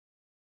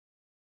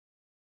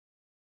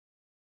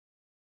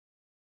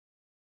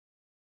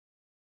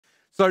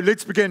So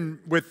let's begin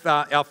with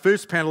our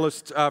first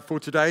panellist for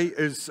today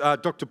is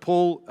Dr.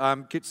 Paul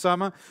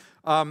Geertsema.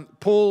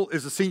 Paul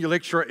is a senior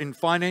lecturer in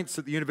finance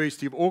at the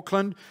University of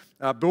Auckland,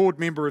 a board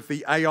member of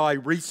the AI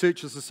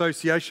Researchers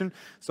Association,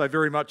 so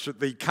very much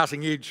at the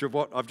cutting edge of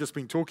what I've just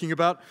been talking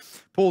about.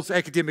 Paul's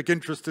academic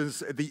interest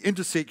is the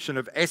intersection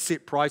of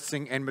asset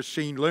pricing and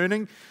machine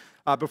learning.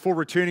 Before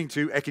returning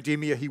to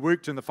academia, he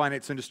worked in the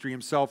finance industry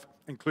himself,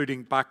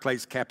 including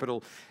Barclays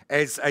Capital,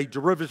 as a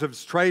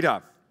derivatives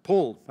trader.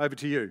 Paul, over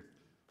to you.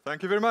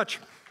 Thank you very much.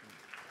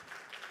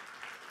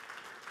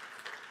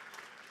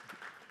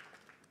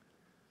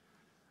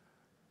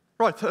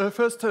 Right,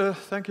 first,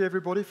 thank you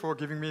everybody for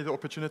giving me the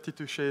opportunity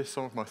to share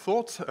some of my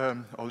thoughts.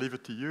 I'll leave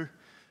it to you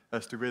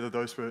as to whether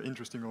those were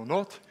interesting or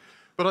not.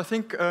 But I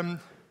think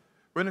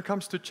when it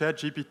comes to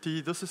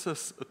ChatGPT, this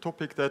is a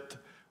topic that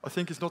I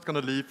think is not going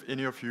to leave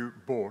any of you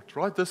bored,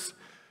 right? This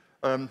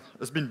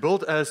has been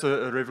built as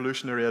a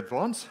revolutionary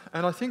advance,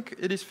 and I think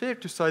it is fair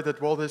to say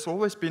that while there's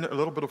always been a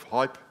little bit of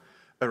hype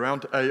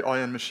around AI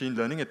and machine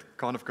learning, it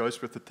kind of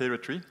goes with the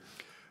territory.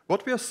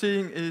 What we are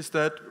seeing is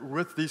that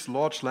with these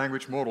large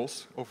language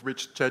models, of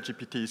which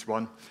ChatGPT is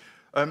one,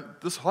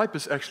 this hype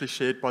is actually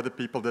shared by the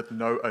people that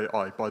know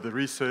AI, by the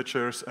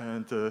researchers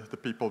and the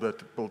people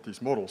that build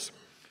these models.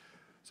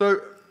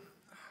 So,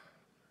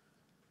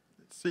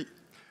 let's see.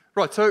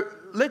 Right, so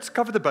let's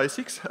cover the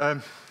basics.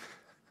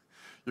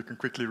 You can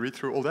quickly read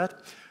through all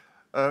that.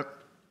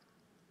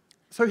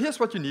 So here's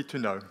what you need to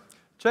know.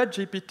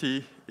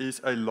 ChatGPT is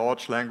a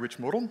large language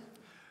model,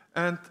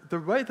 and the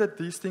way that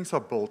these things are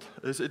built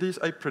is it is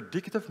a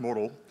predictive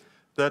model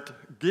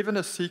that, given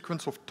a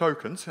sequence of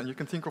tokens, and you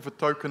can think of a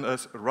token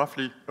as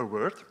roughly a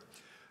word,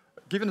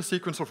 given a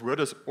sequence of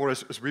words, or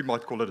as we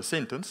might call it a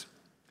sentence,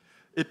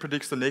 it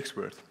predicts the next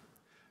word.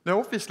 Now,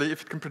 obviously,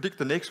 if it can predict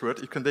the next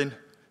word, it can then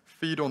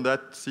feed on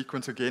that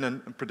sequence again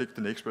and predict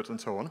the next word and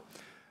so on.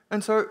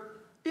 And so,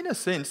 in a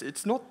sense,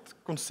 it's not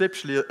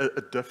conceptually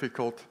a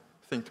difficult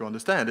thing to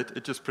understand.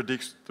 It just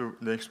predicts the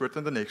next word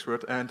and the next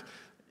word, and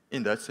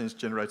in that sense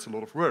generates a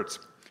lot of words.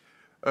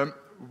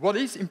 What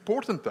is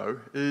important, though,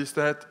 is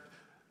that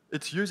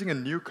it's using a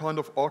new kind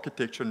of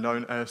architecture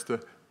known as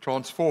the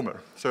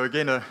transformer. So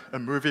again, a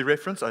movie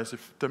reference, as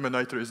if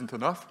Terminator isn't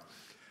enough.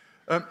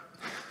 The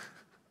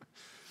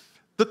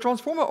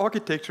transformer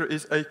architecture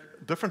is a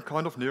different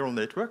kind of neural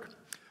network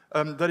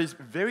that is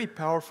very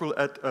powerful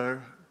at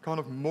kind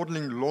of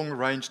modeling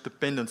long-range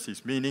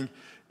dependencies, meaning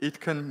it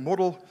can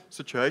model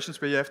situations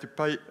where you have to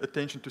pay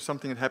attention to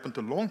something that happened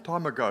a long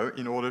time ago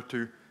in order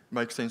to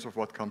make sense of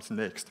what comes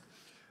next.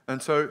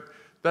 And so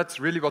that's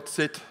really what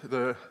set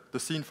the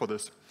scene for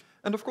this.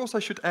 And of course, I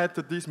should add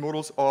that these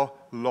models are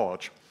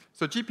large.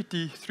 So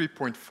GPT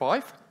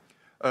 3.5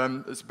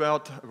 is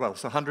about, well,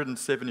 it's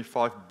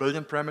 175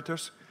 billion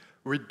parameters.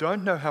 We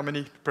don't know how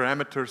many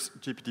parameters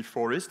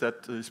GPT-4 is.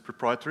 That is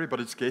proprietary, but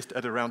it's guessed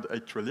at around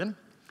 8 trillion.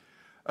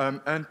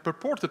 And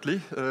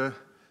purportedly,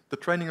 the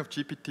training of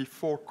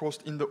GPT-4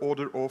 cost in the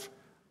order of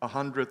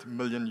 $100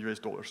 million US,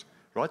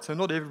 right? So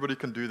not everybody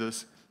can do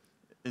this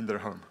in their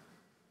home.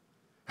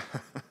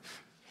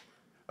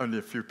 Only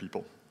a few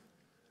people.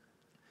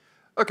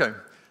 Okay,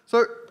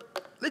 so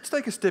let's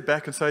take a step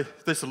back and say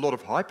there's a lot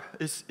of hype.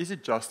 Is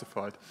it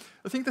justified?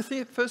 I think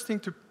the first thing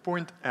to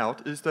point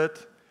out is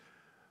that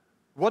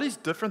what is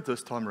different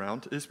this time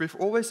around is we've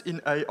always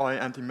in AI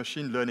and in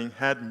machine learning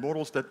had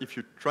models that if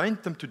you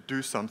trained them to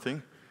do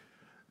something,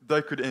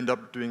 they could end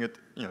up doing it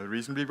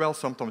reasonably well,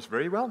 sometimes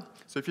very well.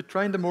 So if you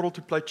trained the model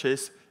to play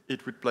chess,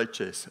 it would play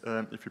chess.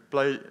 If you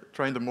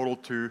trained the model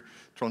to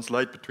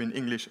translate between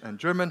English and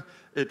German,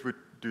 it would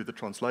do the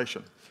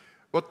translation.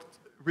 What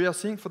we are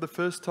seeing for the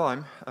first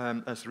time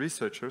as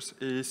researchers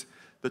is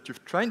that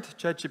you've trained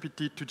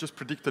ChatGPT to just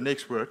predict the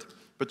next word,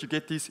 but you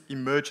get these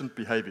emergent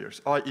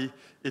behaviors, i.e.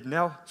 it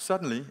now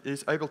suddenly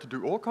is able to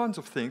do all kinds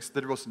of things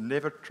that it was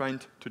never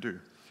trained to do.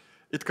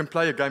 It can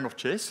play a game of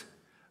chess.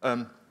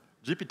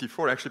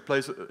 GPT-4 actually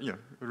plays a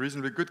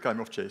reasonably good game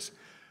of chess.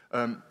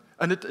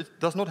 And it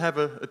does not have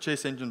a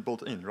chess engine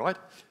built in, right?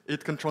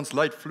 It can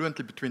translate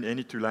fluently between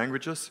any two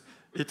languages.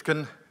 It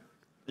can,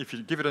 if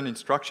you give it an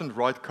instruction,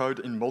 write code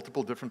in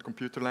multiple different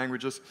computer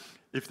languages.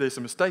 If there's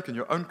a mistake in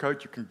your own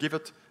code, you can give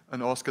it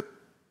and ask it,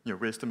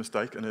 where's the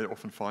mistake, and it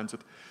often finds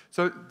it.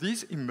 So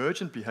these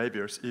emergent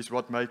behaviors is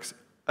what makes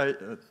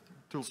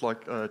tools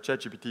like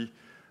ChatGPT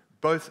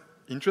both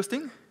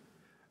interesting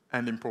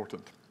and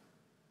important.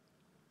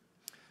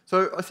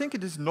 So I think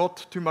it is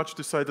not too much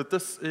to say that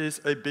this is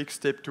a big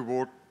step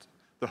toward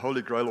the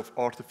holy grail of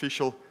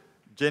artificial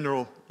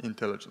general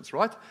intelligence,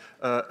 right?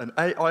 An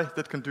AI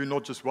that can do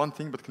not just one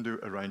thing, but can do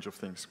a range of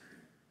things.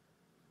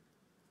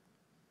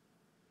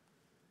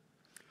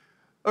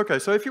 Okay,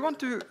 so if you want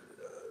to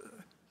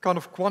kind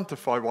of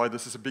quantify why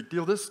this is a big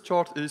deal, this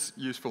chart is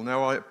useful.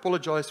 Now, I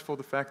apologize for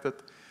the fact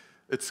that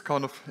it's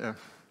kind of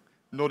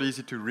not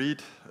easy to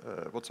read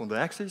what's on the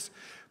axis.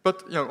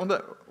 But on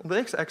the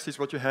x-axis,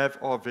 what you have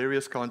are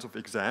various kinds of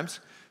exams,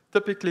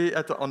 typically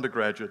at the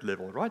undergraduate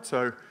level, right?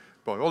 So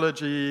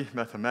biology,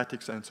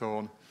 mathematics, and so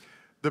on.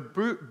 The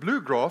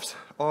blue graphs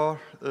are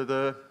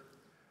the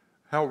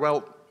how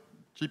well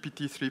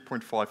GPT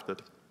 3.5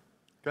 did.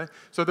 Okay?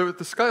 So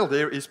the scale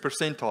there is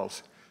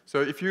percentiles.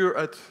 So if you're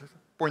at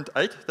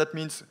 0.8, that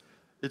means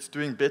it's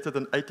doing better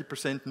than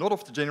 80%, not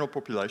of the general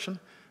population,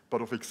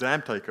 but of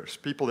exam takers,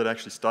 people that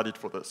actually studied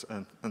for this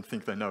and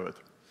think they know it.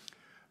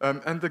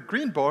 And the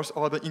green bars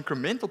are the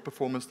incremental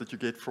performance that you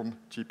get from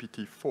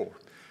GPT-4.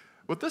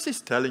 What this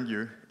is telling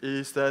you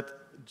is that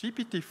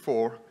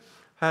GPT-4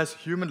 has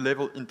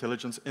human-level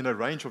intelligence in a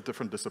range of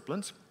different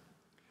disciplines.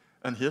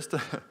 And here's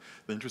the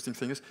interesting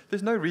thing is,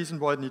 there's no reason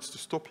why it needs to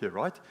stop here,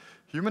 right?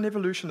 Human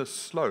evolution is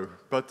slow,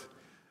 but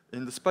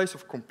in the space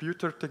of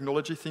computer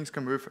technology, things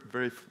can move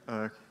very,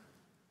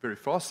 very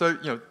fast.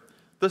 So,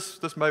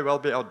 this may well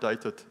be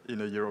outdated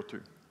in a year or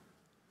two.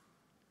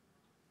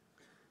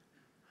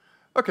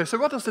 Okay, so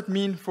what does it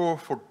mean for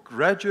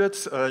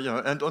graduates,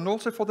 and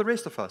also for the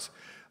rest of us?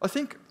 I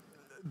think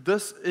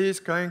this is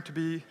going to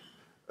be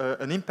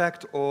an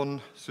impact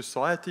on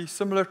society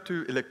similar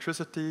to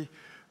electricity,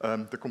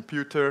 the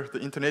computer, the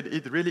internet.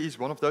 It really is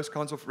one of those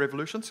kinds of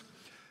revolutions.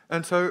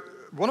 And so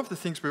one of the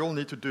things we all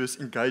need to do is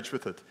engage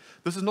with it.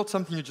 This is not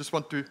something you just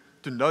want to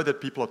know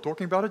that people are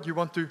talking about it. You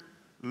want to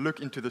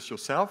look into this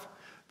yourself,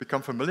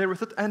 become familiar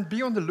with it, and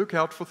be on the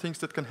lookout for things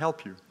that can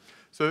help you.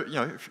 So,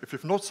 if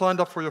you've not signed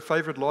up for your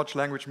favorite large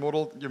language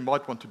model, you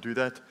might want to do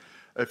that.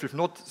 If you've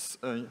not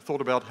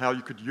thought about how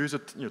you could use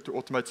it to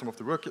automate some of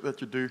the work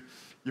that you do,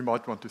 you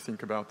might want to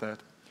think about that.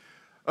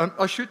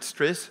 I should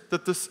stress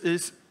that this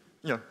is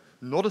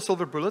not a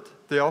silver bullet.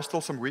 There are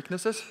still some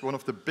weaknesses. One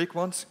of the big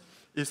ones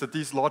is that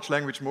these large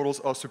language models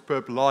are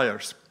superb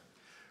liars,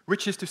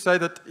 which is to say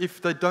that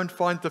if they don't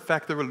find the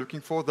fact they were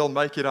looking for, they'll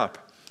make it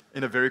up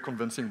in a very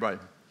convincing way.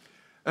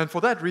 And for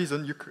that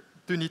reason, you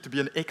do need to be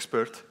an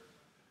expert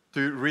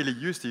to really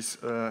use these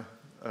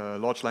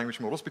large language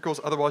models, because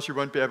otherwise you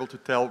won't be able to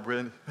tell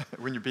when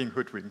you're being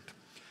hoodwinked.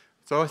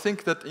 So I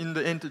think that in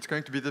the end, it's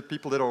going to be the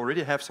people that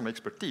already have some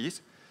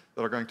expertise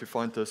that are going to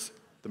find this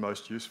the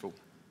most useful.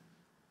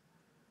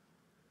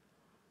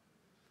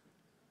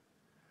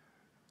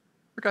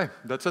 Okay,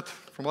 that's it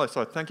from my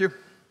side. Thank you.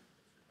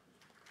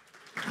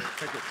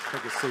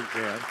 Take a seat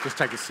there. Just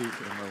take a seat.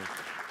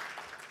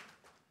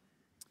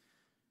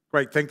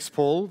 Great, thanks,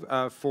 Paul,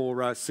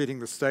 for setting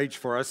the stage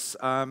for us.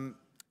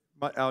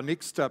 Our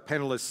next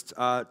panelist,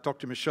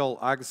 Dr. Michele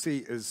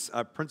Aghassi, is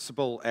a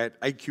principal at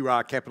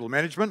AQR Capital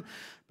Management,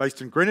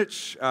 based in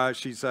Greenwich.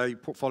 She's a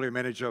portfolio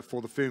manager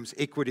for the firm's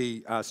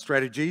equity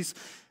strategies.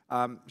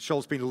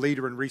 Michele's been a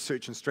leader in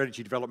research and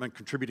strategy development,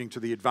 contributing to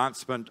the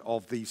advancement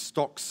of the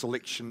stock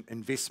selection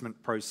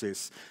investment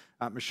process.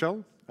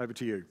 Michele, over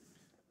to you.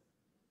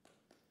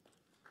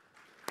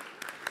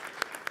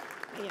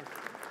 Yeah.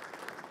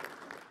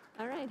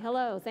 All right,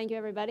 hello. Thank you,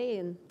 everybody,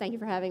 and thank you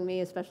for having me,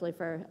 especially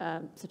for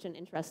such an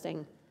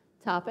interesting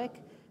topic.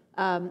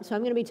 So I'm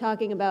going to be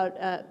talking about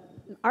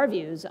our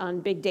views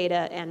on big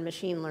data and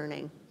machine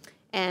learning,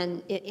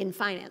 and in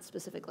finance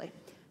specifically.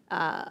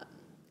 The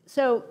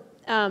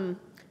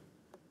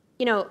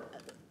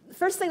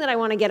first thing that I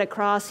want to get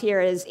across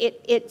here is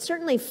it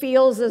certainly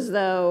feels as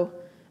though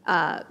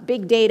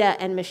big data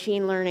and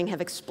machine learning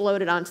have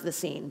exploded onto the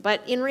scene.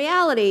 But in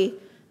reality,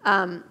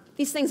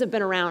 these things have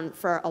been around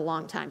for a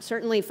long time.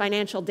 Certainly,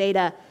 financial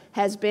data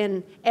has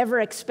been ever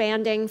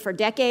expanding for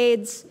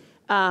decades,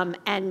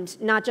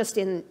 and not just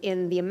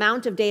in the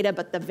amount of data,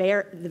 but the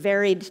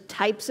varied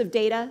types of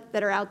data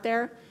that are out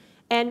there.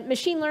 And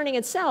machine learning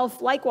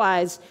itself,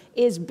 likewise,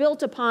 is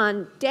built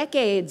upon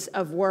decades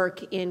of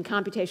work in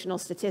computational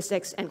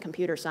statistics and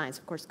computer science.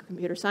 Of course, the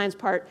computer science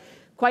part,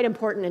 quite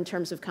important in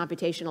terms of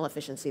computational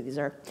efficiency. These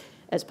are,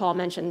 as Paul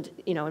mentioned,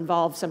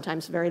 involve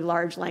sometimes very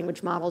large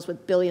language models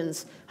with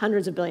billions,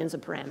 hundreds of billions of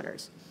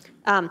parameters.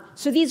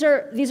 So these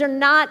are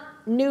not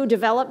new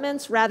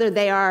developments. Rather,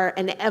 they are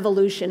an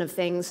evolution of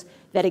things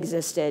that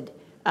existed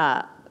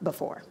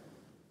before.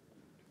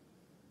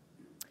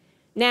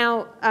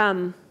 Now,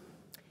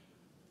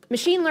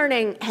 machine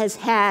learning has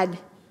had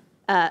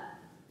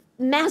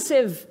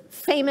massive,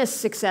 famous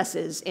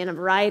successes in a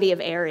variety of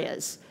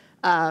areas.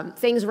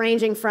 Things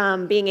ranging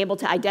from being able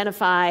to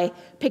identify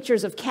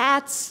pictures of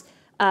cats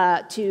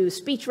to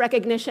speech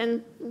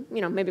recognition,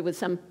 maybe with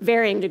some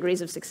varying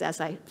degrees of success.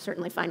 I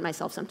certainly find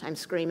myself sometimes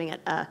screaming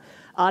at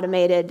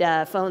automated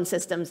phone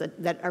systems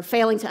that are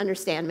failing to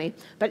understand me.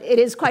 But it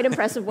is quite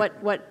impressive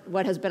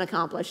what has been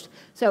accomplished.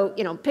 So,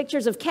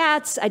 pictures of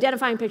cats,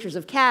 identifying pictures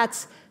of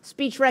cats,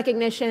 speech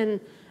recognition,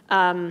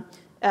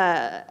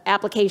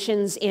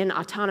 applications in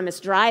autonomous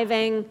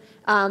driving,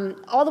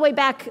 all the way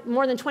back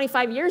more than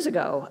 25 years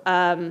ago.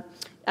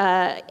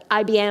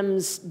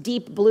 IBM's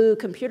Deep Blue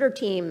computer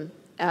team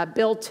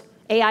built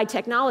AI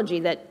technology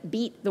that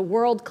beat the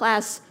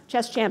world-class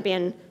chess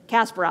champion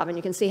Kasparov, and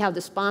you can see how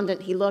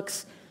despondent he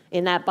looks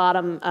in that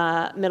bottom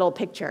middle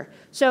picture.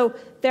 So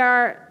there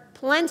are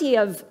plenty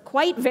of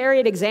quite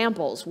varied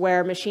examples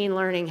where machine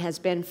learning has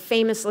been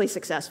famously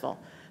successful.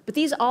 But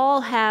these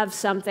all have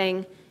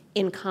something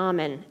in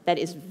common that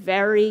is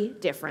very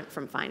different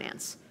from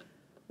finance,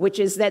 which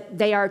is that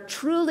they are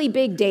truly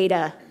big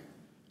data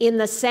in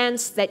the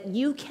sense that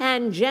you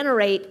can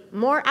generate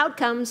more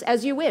outcomes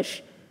as you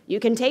wish. You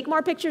can take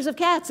more pictures of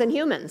cats than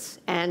humans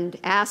and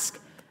ask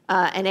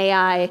an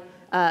AI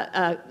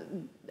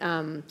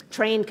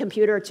trained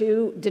computer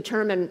to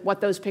determine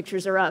what those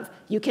pictures are of.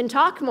 You can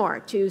talk more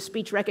to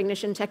speech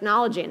recognition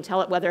technology and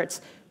tell it whether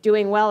it's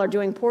doing well or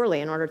doing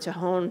poorly in order to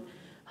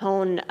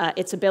hone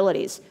its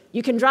abilities.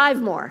 You can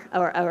drive more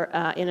or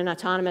in an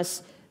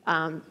autonomous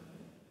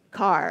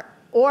car,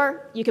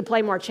 or you can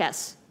play more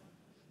chess.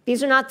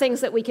 These are not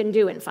things that we can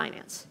do in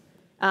finance.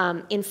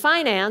 In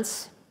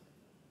finance,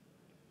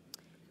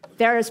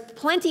 there is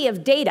plenty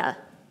of data,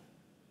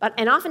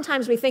 and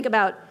oftentimes we think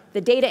about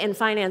the data in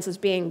finance as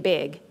being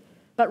big,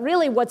 but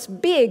really what's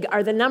big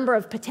are the number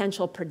of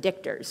potential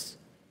predictors.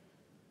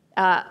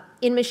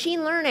 In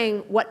machine learning,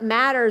 what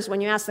matters when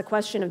you ask the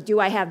question of do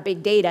I have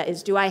big data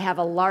is do I have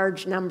a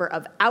large number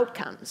of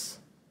outcomes?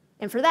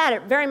 And for that,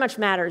 it very much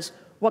matters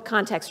what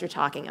context you're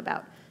talking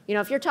about. You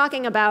know, if you're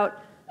talking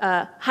about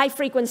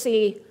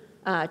high-frequency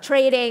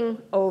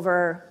trading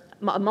over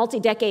a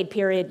multi-decade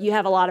period, you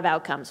have a lot of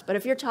outcomes. But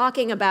if you're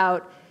talking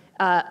about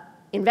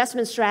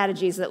investment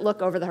strategies that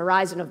look over the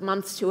horizon of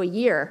months to a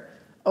year,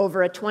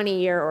 over a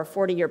 20-year or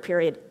 40-year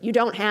period, you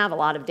don't have a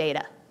lot of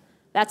data.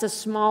 That's a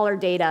smaller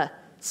data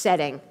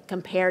setting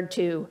compared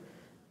to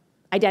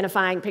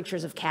identifying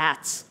pictures of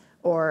cats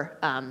or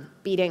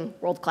beating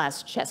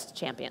world-class chess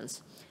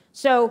champions.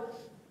 So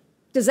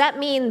does that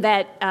mean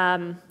that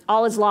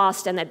all is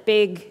lost and that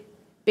big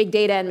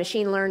data and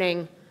machine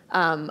learning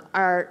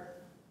are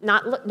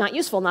not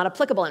useful, not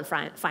applicable in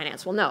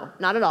finance? Well, no,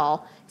 not at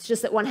all. It's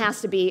just that one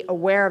has to be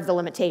aware of the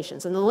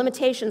limitations. And the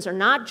limitations are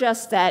not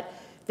just that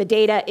the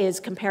data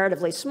is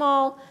comparatively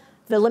small.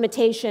 The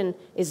limitation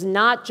is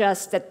not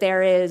just that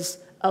there is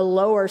a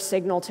lower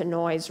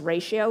signal-to-noise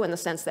ratio in the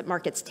sense that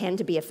markets tend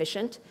to be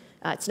efficient.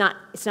 It's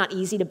not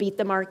easy to beat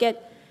the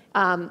market.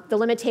 The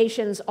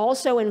limitations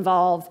also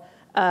involve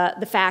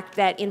the fact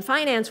that in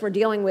finance, we're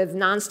dealing with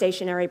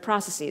non-stationary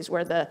processes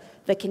where the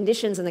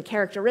conditions and the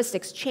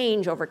characteristics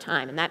change over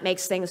time, and that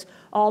makes things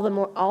all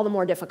the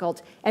more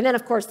difficult. And then,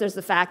 of course, there's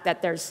the fact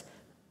that there's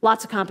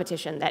lots of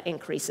competition that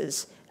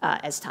increases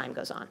as time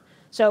goes on.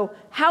 So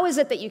how is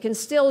it that you can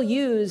still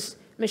use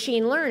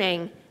machine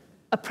learning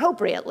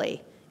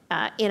appropriately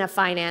in a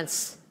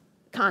finance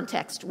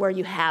context where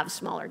you have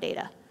smaller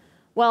data?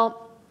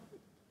 Well,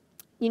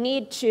 you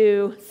need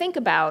to think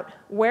about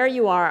where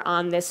you are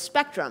on this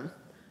spectrum.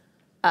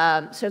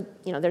 So,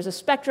 you know, there's a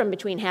spectrum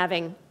between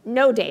having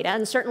no data,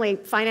 and certainly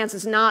finance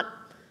is not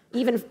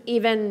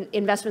even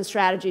investment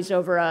strategies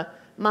over a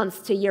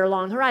month to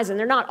year-long horizon.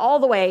 They're not all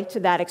the way to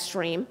that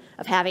extreme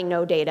of having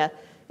no data.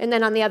 And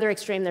then on the other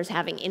extreme, there's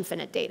having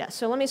infinite data.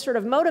 So let me sort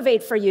of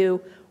motivate for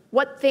you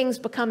what things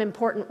become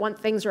important, what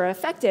things are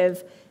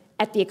effective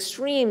at the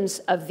extremes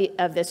of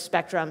this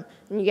spectrum,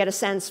 and you get a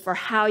sense for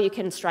how you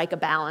can strike a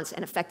balance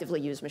and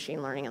effectively use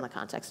machine learning in the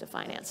context of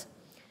finance.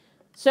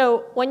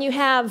 So when you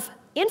have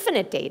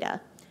infinite data,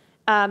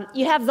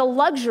 you have the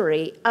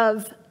luxury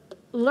of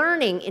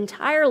learning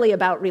entirely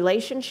about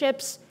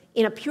relationships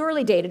in a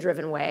purely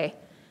data-driven way,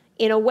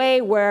 in a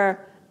way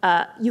where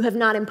you have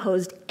not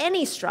imposed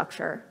any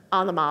structure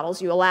on the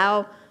models. You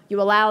allow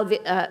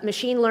the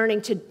machine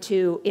learning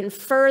to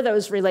infer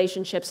those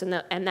relationships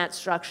and that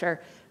structure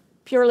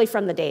purely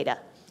from the data.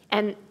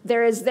 And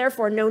there is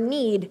therefore no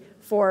need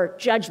for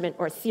judgment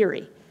or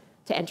theory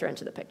to enter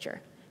into the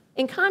picture.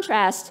 In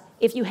contrast,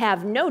 if you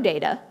have no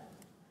data,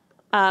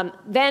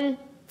 then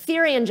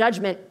theory and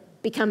judgment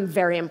become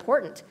very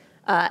important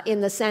in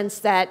the sense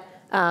that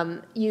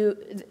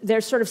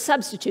they're sort of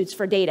substitutes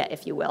for data,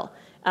 if you will.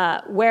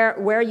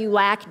 Where you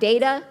lack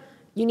data,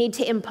 you need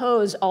to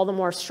impose all the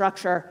more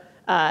structure,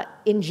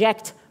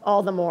 inject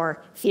all the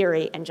more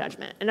theory and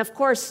judgment. And of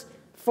course,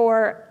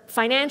 for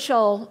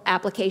financial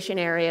application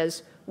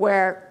areas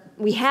where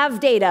we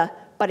have data,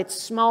 but it's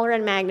smaller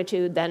in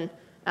magnitude than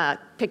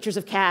pictures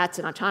of cats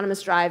and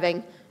autonomous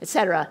driving, et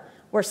cetera,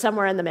 we're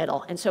somewhere in the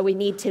middle. And so we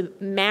need to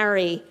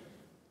marry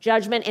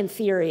judgment and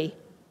theory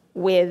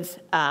with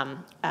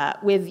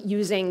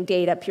using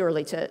data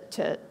purely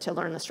to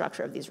learn the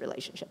structure of these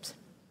relationships.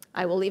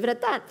 I will leave it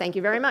at that. Thank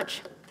you very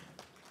much.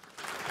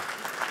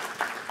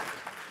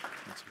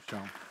 Thanks,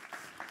 Michele.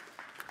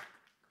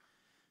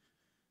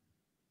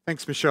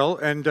 Thanks, Michele.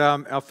 And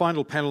our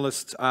final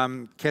panellist,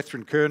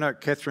 Kathryn Kerner.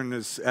 Kathryn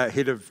is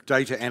Head of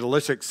Data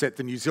Analytics at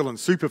the New Zealand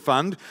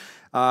SuperFund.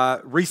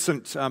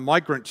 Recent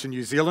migrant to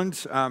New Zealand,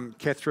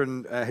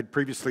 Kathryn had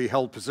previously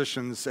held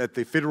positions at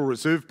the Federal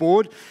Reserve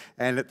Board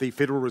and at the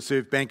Federal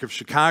Reserve Bank of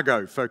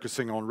Chicago,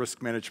 focusing on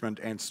risk management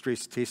and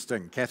stress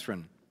testing.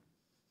 Kathryn.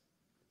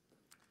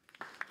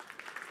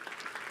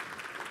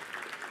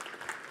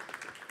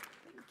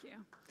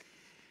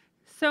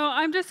 So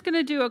I'm just going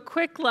to do a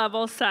quick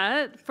level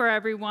set for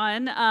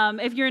everyone.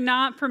 If you're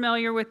not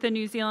familiar with the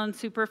New Zealand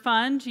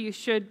SuperFund, you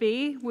should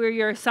be. We're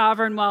your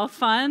sovereign wealth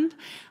fund.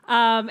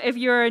 If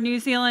you're a New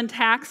Zealand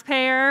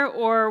taxpayer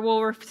or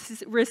will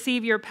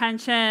receive your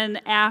pension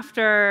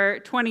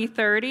after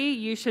 2030,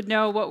 you should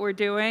know what we're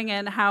doing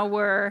and how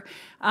we're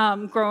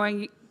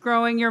growing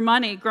growing your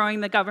money,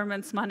 growing the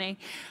government's money.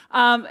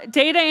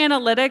 Data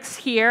analytics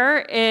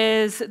here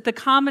is the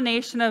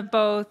combination of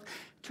both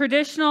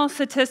traditional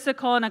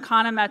statistical and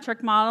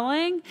econometric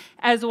modeling,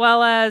 as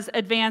well as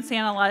advanced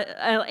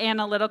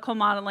analytical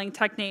modeling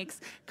techniques,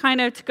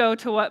 kind of to go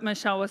to what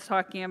Michele was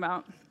talking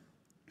about.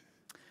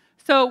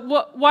 So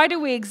why do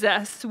we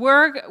exist?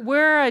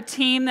 We're a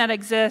team that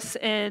exists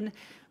in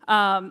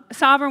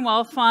sovereign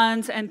wealth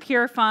funds and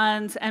peer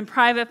funds and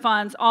private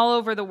funds all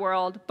over the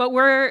world, but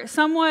we're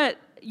somewhat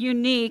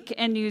unique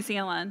in New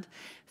Zealand.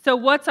 So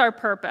what's our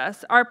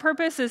purpose? Our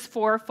purpose is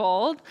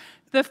fourfold.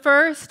 The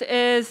first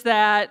is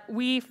that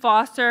we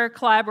foster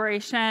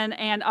collaboration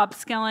and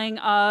upskilling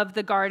of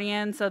the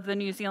guardians of the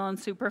New Zealand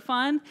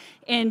SuperFund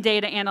in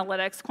data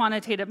analytics,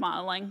 quantitative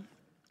modeling.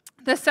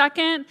 The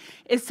second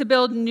is to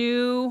build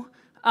new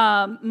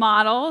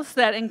models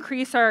that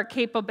increase our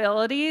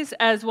capabilities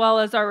as well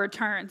as our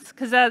returns,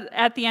 because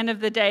at the end of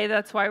the day,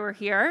 that's why we're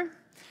here.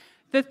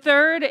 The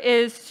third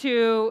is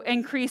to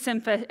increase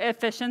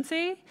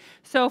efficiency.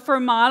 So for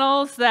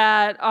models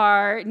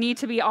that need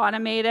to be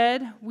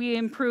automated, we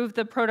improve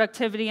the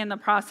productivity and the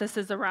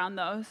processes around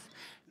those.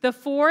 The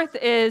fourth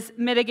is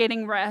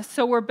mitigating risk.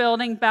 So we're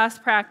building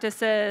best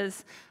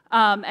practices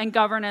and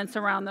governance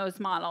around those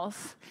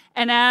models.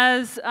 And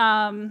as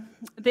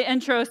the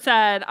intro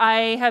said,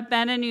 I have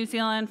been in New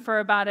Zealand for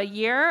about a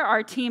year.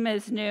 Our team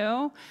is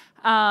new,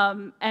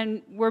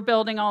 and we're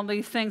building all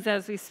these things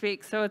as we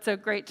speak, so it's a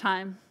great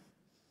time.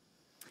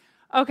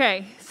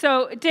 Okay,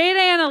 so data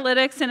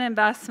analytics and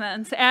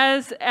investments.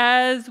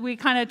 As we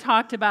kind of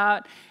talked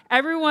about,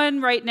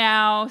 everyone right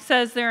now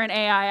says they're an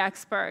AI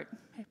expert.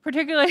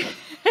 Particularly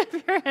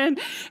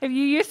if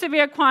you used to be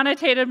a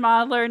quantitative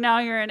modeler, now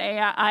you're an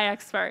AI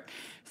expert.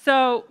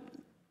 So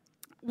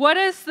what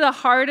is the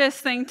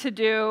hardest thing to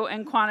do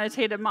in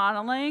quantitative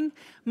modeling?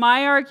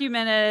 My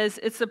argument is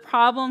it's the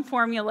problem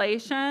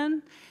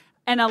formulation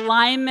and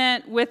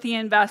alignment with the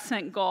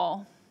investment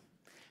goal.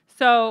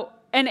 So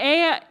an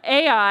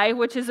AI,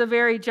 which is a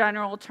very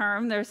general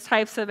term, there's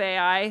types of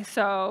AI,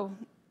 so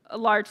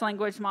large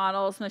language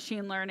models,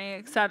 machine learning,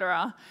 et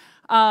cetera,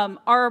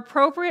 are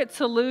appropriate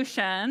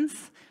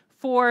solutions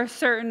for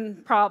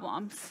certain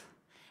problems.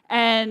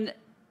 And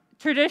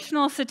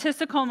traditional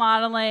statistical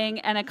modeling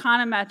and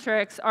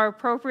econometrics are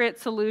appropriate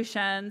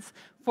solutions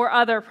for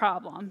other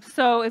problems.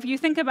 So if you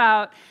think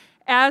about,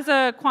 as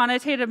a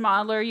quantitative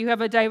modeler, you have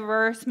a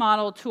diverse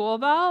model tool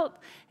belt,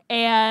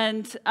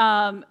 and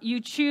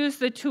you choose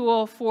the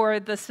tool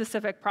for the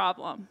specific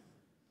problem.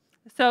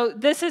 So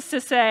this is to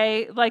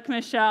say, like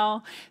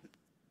Michele,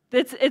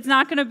 it's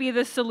not going to be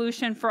the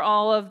solution for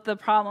all of the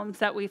problems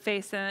that we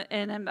face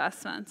in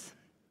investments.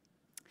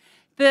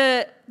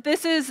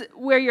 This is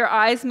where your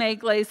eyes may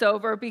glaze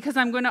over, because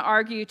I'm going to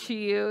argue to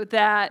you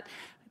that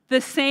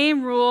the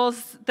same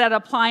rules that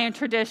apply in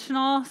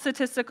traditional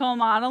statistical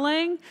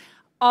modeling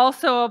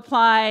also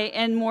apply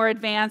in more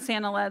advanced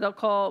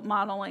analytical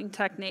modeling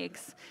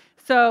techniques.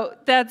 So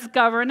that's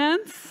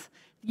governance.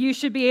 You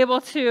should be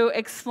able to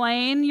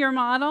explain your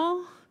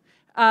model.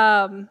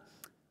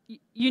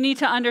 You need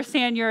to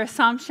understand your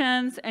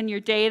assumptions and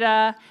your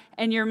data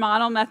and your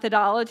model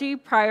methodology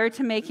prior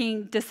to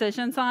making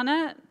decisions on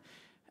it.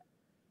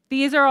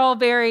 These are all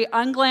very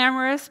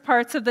unglamorous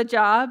parts of the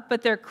job,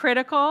 but they're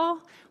critical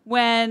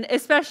when,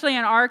 especially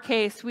in our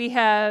case, we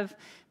have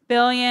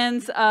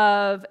billions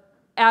of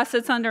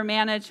assets under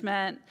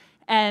management,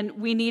 and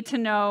we need to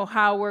know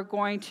how we're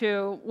going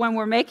to, when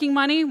we're making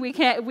money, we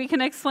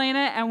can explain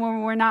it, and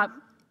when we're not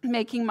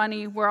making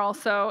money, we're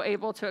also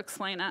able to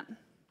explain it.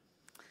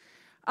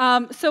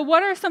 So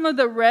what are some of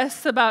the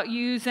risks about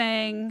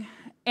using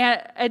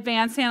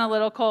advanced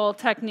analytical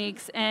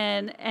techniques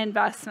in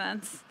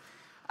investments?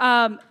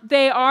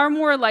 They are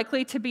more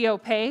likely to be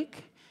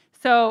opaque.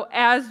 So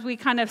as we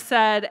kind of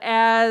said,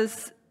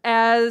 as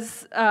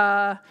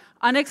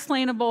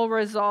unexplainable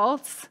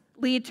results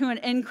lead to an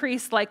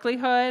increased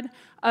likelihood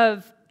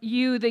of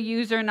you, the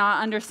user,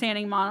 not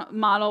understanding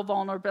model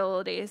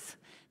vulnerabilities.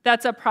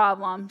 That's a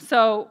problem.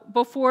 So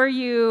before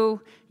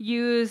you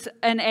use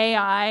an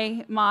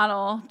AI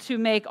model to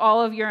make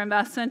all of your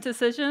investment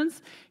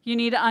decisions, you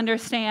need to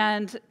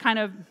understand kind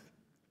of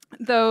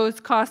those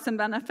costs and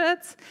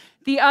benefits.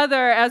 The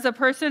other, as a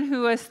person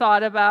who has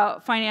thought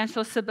about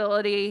financial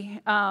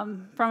stability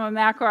from a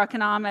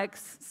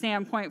macroeconomics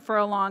standpoint for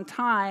a long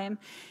time,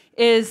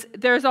 is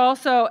there's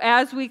also,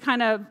 as we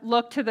kind of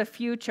look to the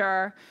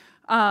future,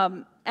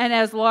 and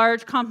as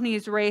large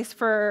companies race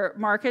for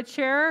market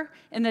share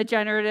in the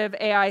generative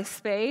AI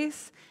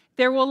space,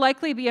 there will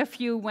likely be a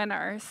few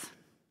winners.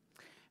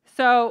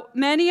 So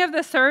many of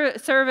the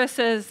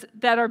services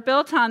that are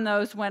built on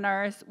those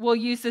winners will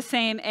use the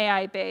same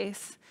AI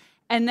base,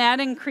 and that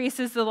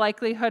increases the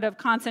likelihood of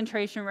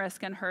concentration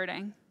risk and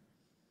hurting.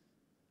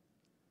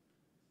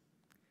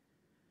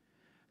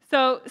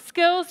 So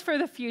skills for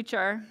the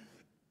future.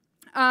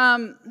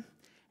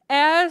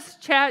 As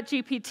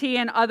ChatGPT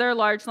and other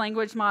large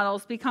language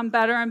models become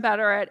better and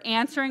better at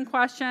answering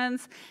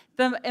questions,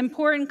 the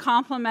important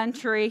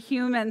complementary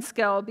human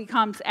skill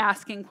becomes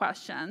asking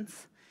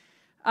questions.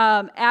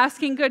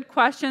 Asking good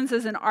questions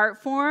is an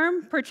art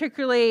form,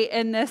 particularly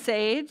in this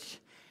age.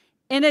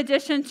 In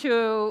addition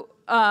to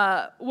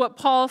what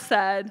Paul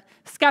said,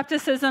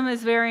 skepticism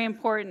is very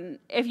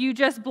important. If you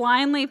just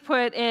blindly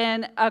put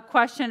in a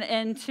question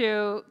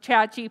into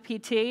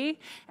ChatGPT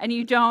and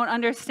you don't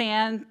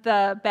understand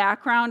the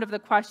background of the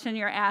question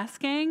you're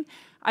asking,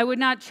 I would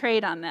not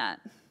trade on that.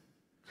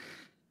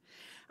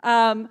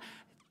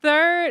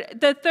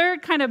 The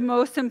third kind of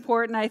most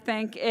important, I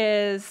think,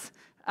 is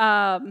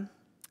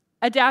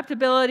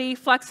adaptability,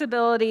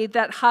 flexibility,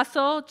 that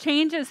hustle.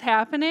 Change is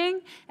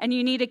happening, and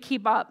you need to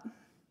keep up.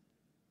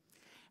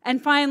 And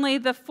finally,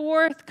 the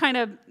fourth kind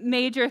of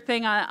major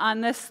thing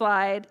on this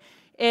slide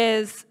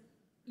is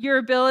your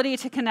ability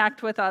to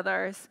connect with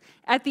others.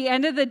 At the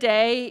end of the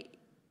day,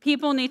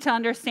 people need to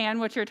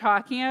understand what you're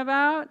talking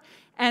about,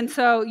 and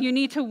so you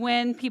need to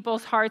win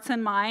people's hearts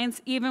and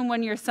minds, even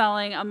when you're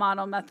selling a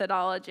model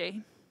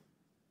methodology.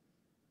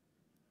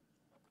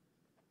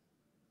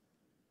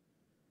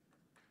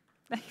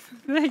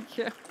 Thank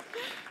you.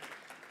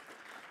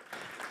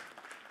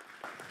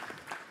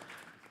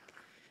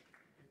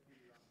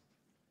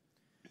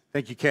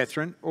 Thank you,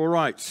 Kathryn. All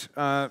right,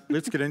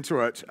 let's get into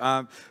it.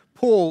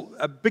 Paul,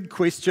 a big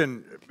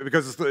question,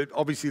 because it's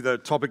obviously the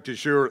topic du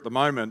jour at the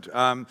moment.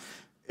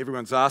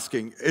 Everyone's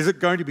asking, is it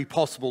going to be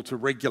possible to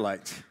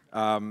regulate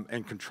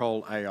and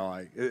control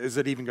AI? Is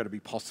it even going to be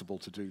possible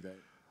to do that?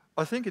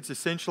 I think it's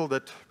essential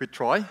that we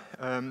try.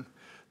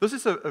 This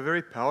is a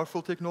very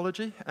powerful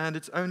technology, and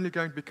it's only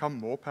going to become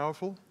more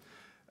powerful.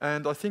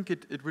 And I think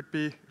it would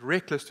be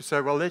reckless to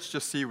say, well, let's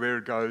just see where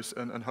it goes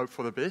and hope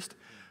for the best.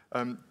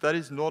 That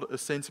is not a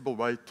sensible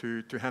way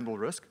to handle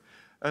risk.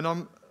 And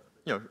I'm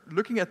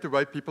looking at the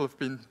way people have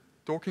been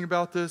talking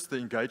about this, the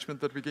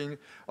engagement that we're getting,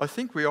 I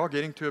think we are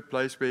getting to a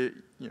place where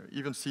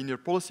even senior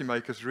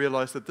policymakers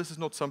realize that this is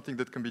not something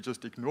that can be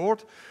just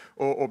ignored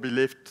or be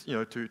left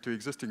to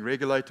existing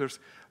regulators.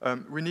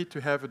 We need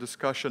to have a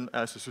discussion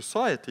as a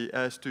society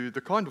as to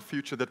the kind of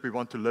future that we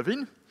want to live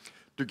in,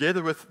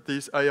 together with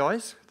these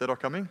AIs that are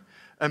coming,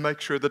 and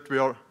make sure that we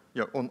are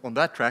on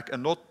that track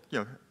and not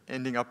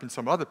ending up in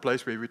some other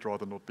place where we'd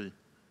rather not be.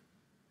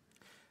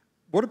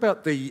 What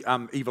about the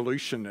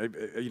evolution?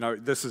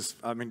 This is,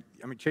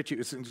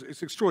 ChatGPT,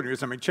 it's extraordinary.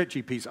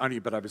 ChatGPT is only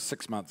a bit over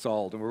 6 months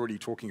old, and we're already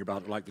talking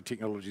about it like the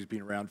technology's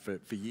been around for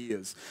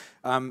years.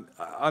 Do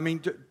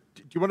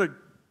you want to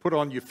put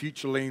on your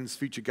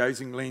future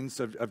gazing lens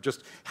of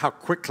just how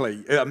quickly?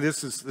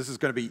 This is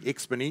going to be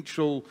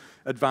exponential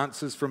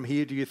advances from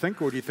here, do you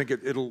think, or do you think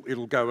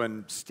it'll go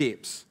in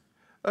steps?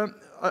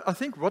 I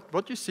think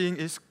what you're seeing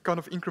is kind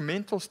of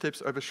incremental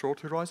steps over short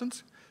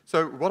horizons.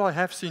 So what I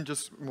have seen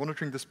just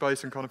monitoring the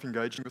space and kind of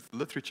engaging with the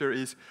literature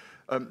is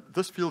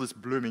this field is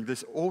blooming.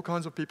 There's all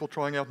kinds of people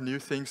trying out new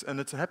things, and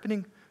it's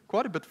happening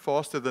quite a bit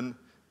faster than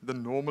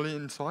normally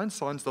in science.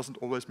 Science doesn't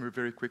always move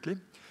very quickly.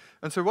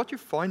 And so what you're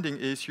finding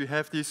is you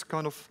have these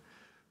kind of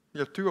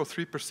 2 or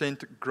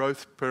 3%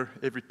 growth per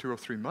every 2 or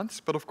 3 months.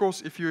 But of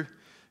course, if you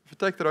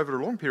take that over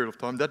a long period of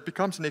time, that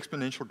becomes an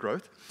exponential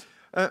growth.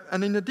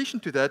 And in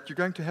addition to that, you're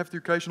going to have the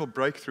occasional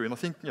breakthrough. And I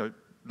think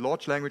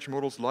large language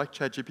models like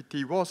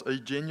ChatGPT was a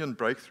genuine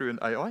breakthrough in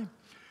AI.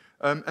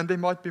 And there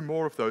might be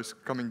more of those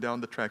coming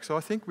down the track. So I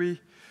think we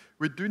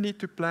do need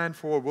to plan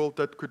for a world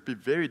that could be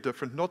very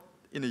different, not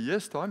in a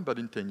year's time, but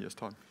in 10 years'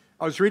 time.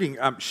 I was reading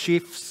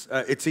chefs,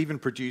 it's even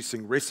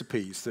producing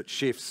recipes that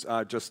chefs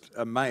are just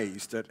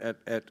amazed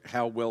at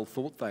how well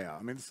thought they are.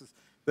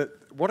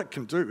 What it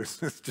can do is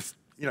just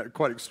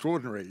quite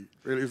extraordinary,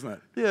 really, isn't it?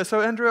 Yeah,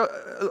 so Andrea,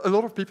 a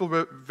lot of people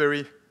were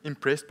very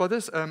impressed by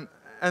this, and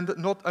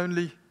not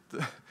only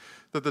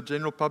the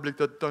general public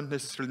that don't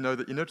necessarily know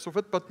the innards of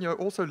it, but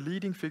also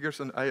leading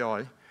figures in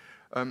AI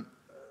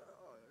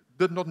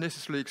did not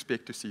necessarily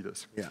expect to see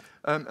this. Yeah.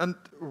 And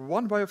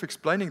one way of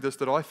explaining this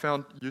that I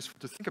found useful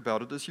to think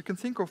about it is you can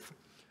think of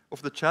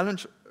the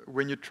challenge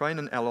when you train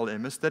an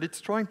LLM is that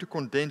it's trying to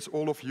condense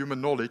all of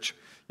human knowledge,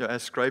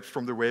 as scraped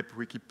from the web,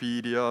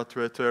 Wikipedia,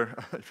 Twitter,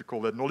 if you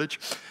call that knowledge,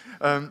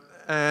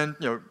 and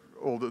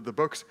all the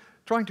books,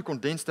 trying to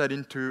condense that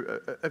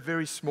into a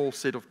very small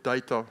set of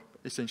data,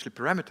 essentially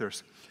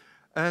parameters.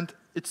 And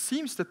it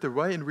seems that the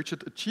way in which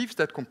it achieves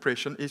that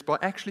compression is by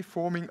actually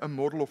forming a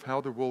model of how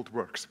the world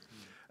works.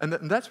 And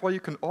that's why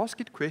you can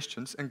ask it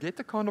questions and get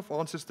the kind of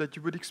answers that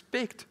you would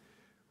expect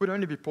would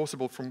only be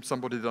possible from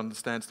somebody that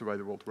understands the way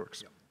the world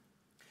works. Yeah.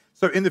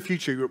 So in the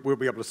future, we'll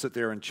be able to sit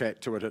there and chat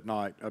to it at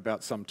night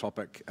about some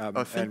topic.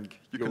 I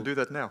think you can do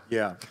that now.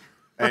 Yeah,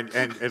 and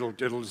it'll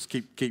just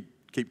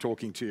keep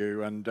talking to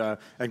you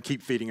and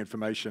keep feeding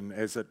information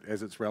as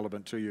it's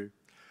relevant to you.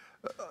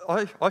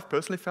 I've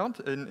personally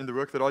found in the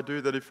work that I do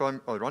that if I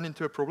run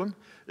into a problem,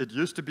 it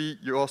used to be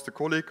you asked a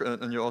colleague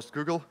and you asked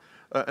Google,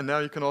 and now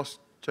you can ask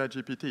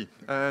ChatGPT.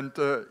 And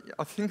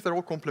I think they're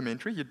all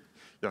complementary.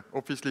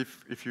 Obviously,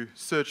 if you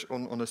search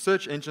on a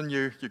search engine,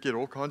 you get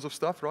all kinds of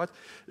stuff, right?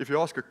 If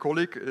you ask a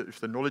colleague, if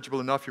they're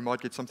knowledgeable enough, you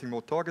might get something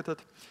more targeted.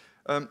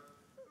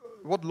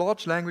 What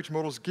large language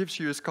models gives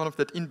you is kind of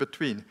that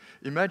in-between.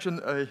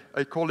 Imagine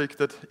a colleague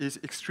that is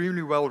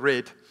extremely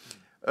well-read,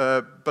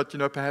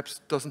 but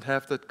perhaps doesn't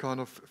have that kind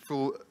of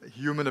full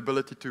human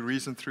ability to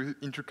reason through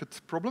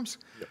intricate problems.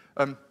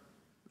 Yep.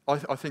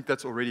 I think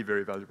that's already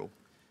very valuable.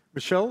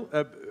 Michele,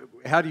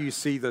 how do you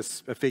see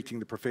this affecting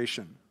the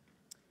profession?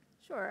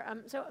 Sure.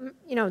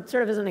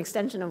 Sort of as an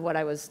extension of what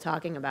I was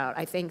talking about,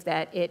 I think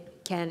that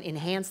it can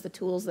enhance the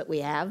tools that we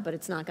have, but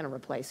it's not going to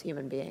replace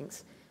human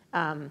beings.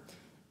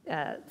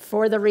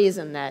 For the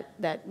reason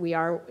that we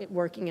are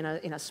working in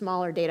a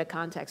smaller data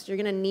context, you're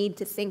going to need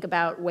to think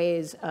about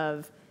ways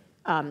of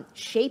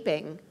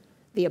shaping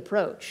the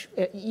approach.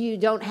 You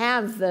don't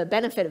have the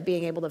benefit of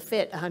being able to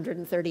fit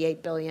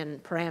 138 billion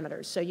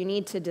parameters, so you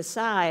need to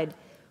decide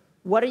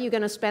what are you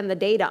going to spend the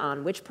data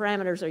on, which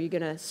parameters are you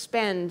going to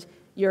spend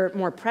your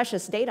more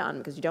precious data on,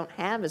 because you don't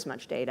have as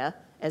much data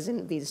as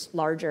in these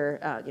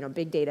larger,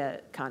 big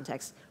data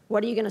contexts.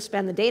 What are you going to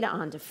spend the data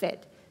on to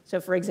fit?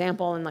 So, for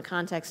example, in the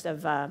context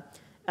of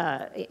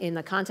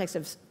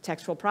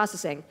textual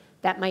processing,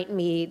 that might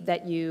mean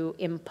that you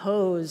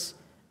impose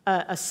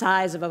a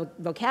size of a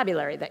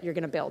vocabulary that you're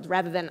going to build,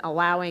 rather than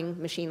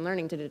allowing machine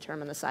learning to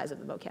determine the size of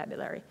the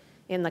vocabulary.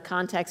 In the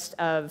context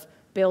of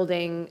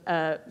building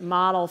a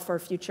model for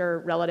future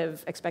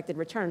relative expected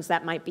returns,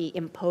 that might be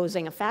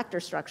imposing a factor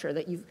structure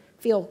that you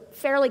feel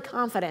fairly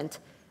confident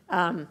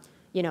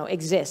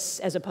exists,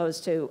 as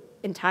opposed to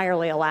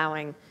entirely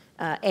allowing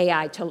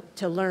AI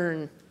to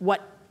learn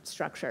what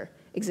structure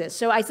exists.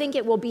 So I think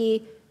it will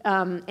be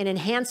an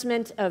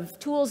enhancement of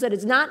tools that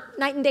is not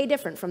night and day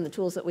different from the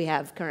tools that we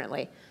have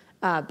currently,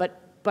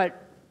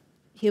 but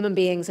human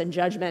beings and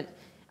judgment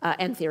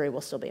and theory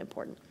will still be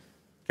important.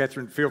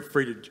 Kathryn, feel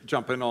free to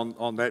jump in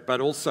on that,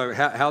 but also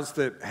how's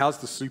the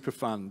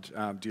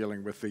SuperFund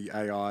dealing with the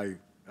AI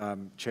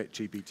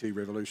ChatGPT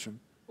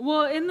revolution?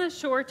 Well, in the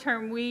short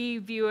term, we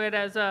view it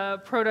as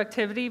a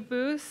productivity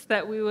boost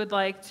that we would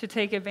like to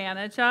take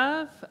advantage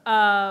of.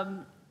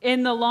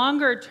 In the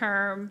longer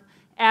term,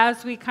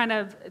 as we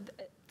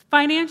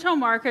financial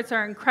markets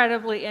are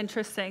incredibly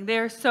interesting.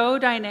 They're so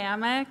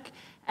dynamic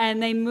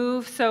and they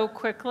move so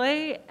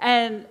quickly,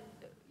 and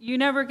you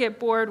never get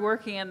bored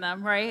working in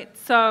them, right?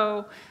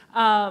 So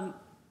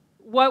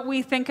what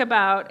we think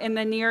about in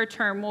the near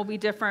term will be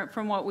different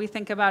from what we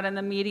think about in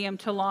the medium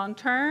to long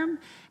term,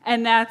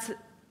 and that's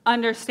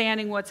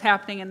understanding what's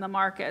happening in the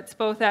markets,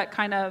 both at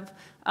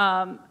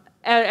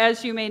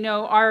as you may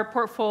know, our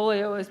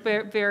portfolio is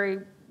very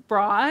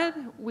broad.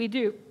 We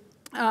do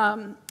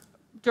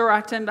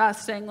direct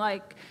investing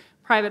like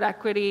private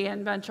equity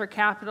and venture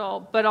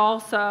capital, but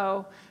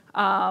also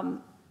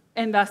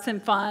invest in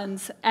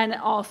funds, and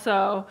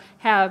also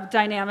have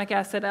dynamic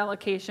asset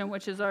allocation,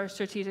 which is our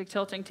strategic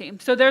tilting team.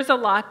 So there's a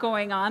lot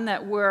going on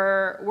that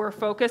we're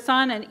focused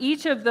on, and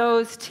each of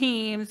those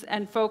teams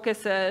and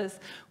focuses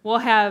will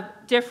have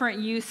different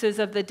uses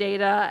of the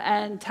data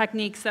and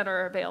techniques that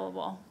are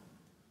available.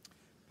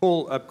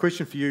 Paul, a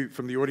question for you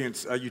from the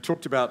audience. You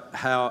talked about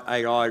how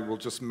AI will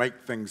just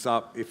make things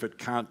up if it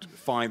can't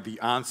find the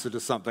answer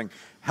to something.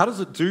 How does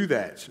it do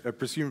that?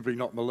 Presumably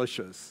not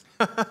malicious.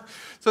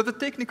 So the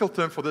technical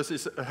term for this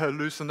is a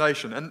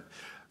hallucination. And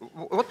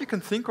what we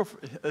can think of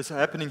as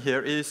happening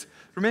here is,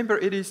 remember,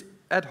 it is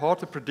at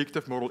heart a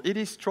predictive model. It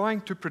is trying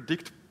to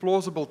predict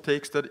plausible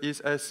text that is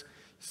as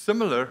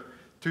similar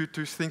to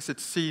things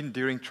it's seen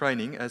during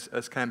training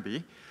as can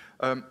be.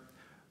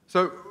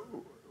 So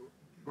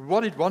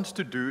what it wants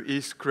to do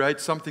is create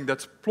something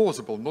that's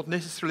plausible, not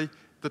necessarily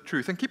the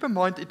truth. And keep in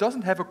mind, it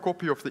doesn't have a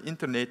copy of the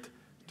internet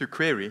to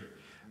query.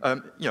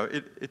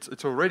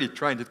 It's already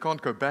trained. It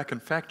can't go back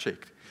and fact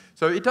check.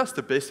 So it does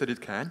the best that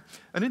it can.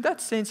 And in that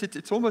sense,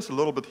 it's almost a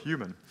little bit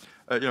human.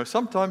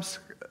 Sometimes,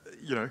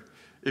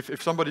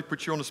 if somebody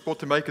puts you on the spot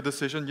to make a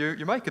decision,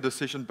 you make a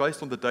decision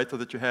based on the data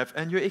that you have,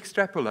 and you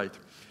extrapolate.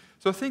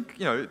 So I think,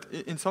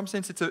 in some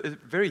sense, it's a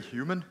very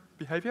human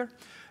behavior.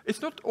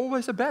 It's not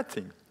always a bad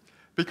thing.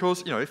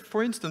 Because, if,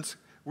 for instance,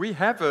 we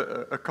have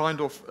a kind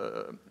of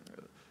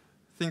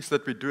things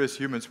that we do as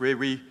humans where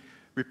we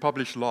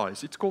publish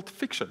lies. It's called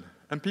fiction.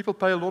 And people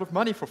pay a lot of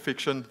money for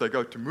fiction. They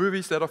go to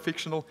movies that are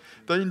fictional.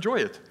 They enjoy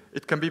it.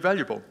 It can be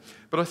valuable.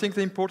 But I think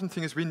the important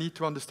thing is we need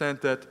to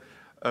understand that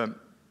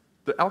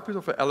the output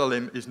of an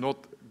LLM is not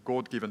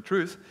God-given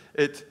truth.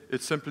 It's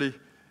simply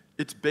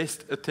its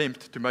best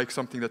attempt to make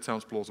something that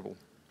sounds plausible.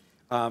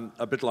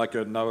 A bit like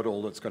a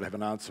know-it-all that's got to have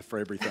an answer for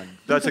everything.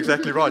 That's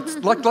exactly right.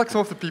 Like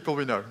some of the people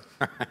we know.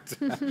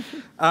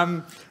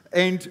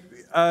 And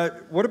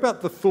what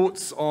about the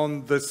thoughts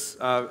on this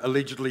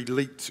allegedly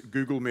leaked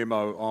Google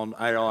memo on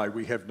AI?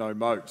 We have no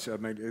moat. I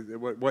mean,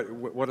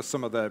 what are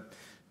some of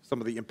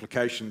the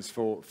implications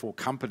for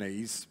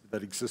companies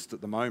that exist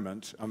at the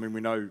moment? I mean, we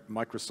know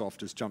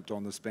Microsoft has jumped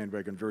on this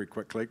bandwagon very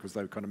quickly because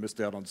they kind of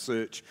missed out on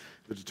search.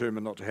 They're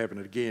determined not to happen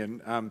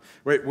again.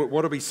 What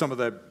will be some of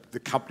the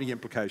company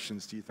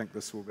implications, do you think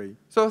this will be?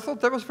 So I thought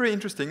that was very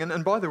interesting.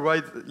 And by the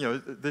way,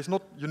 there's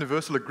not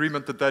universal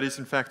agreement that that is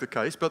in fact the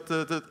case, but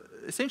the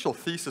essential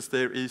thesis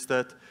there is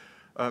that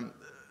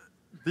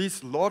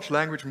these large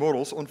language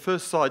models, on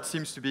first sight,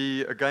 seems to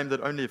be a game that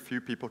only a few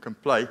people can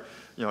play.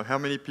 You know, how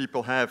many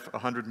people have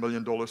 $100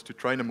 million to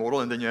train a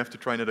model, and then you have to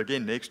train it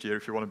again next year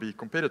if you want to be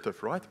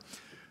competitive, right?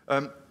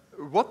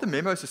 What the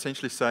memo is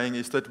essentially saying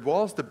is that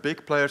whilst the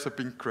big players have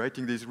been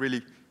creating these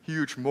really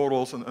huge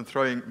models and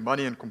throwing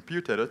money and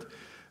compute at it,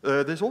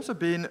 there's also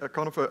been a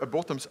kind of a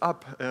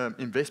bottoms-up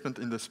investment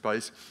in this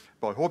space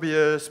by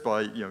hobbyists,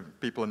 by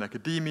people in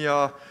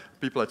academia,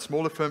 people at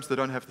smaller firms that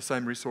don't have the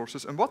same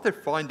resources. And what they're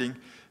finding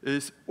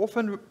is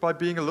often by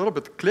being a little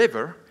bit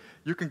clever,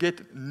 you can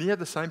get near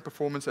the same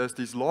performance as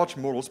these large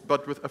models,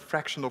 but with a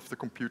fraction of the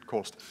compute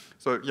cost.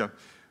 So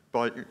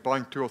by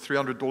buying $200 or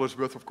 $300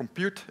 worth of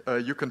compute,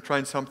 you can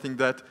train something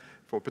that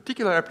for a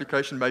particular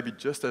application may be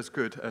just as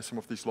good as some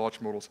of these large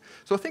models.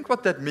 So I think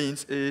what that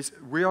means is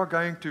we are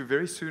going to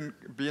very soon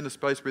be in a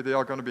space where there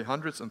are going to be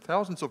hundreds and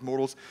thousands of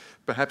models,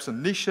 perhaps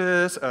in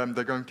niches.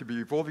 They're going to be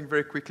evolving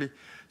very quickly.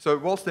 So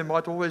whilst there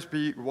might always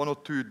be one or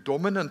two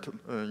dominant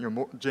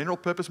general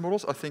purpose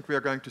models, I think we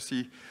are going to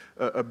see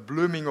a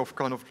blooming of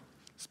kind of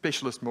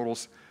specialist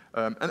models.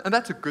 And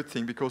that's a good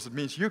thing because it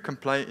means you can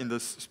play in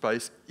this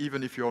space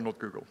even if you're not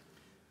Google.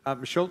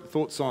 Michele,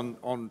 thoughts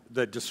on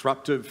the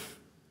disruptive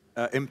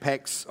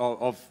impacts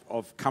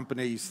of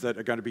companies that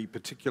are going to be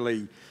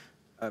particularly,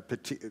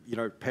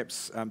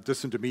 perhaps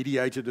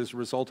disintermediated as a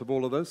result of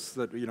all of this?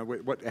 That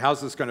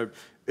how's this going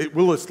to?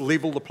 Will this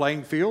level the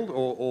playing field,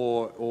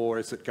 or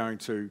is it going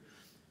to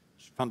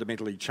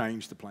fundamentally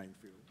change the playing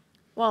field?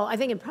 Well, I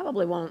think it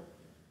probably won't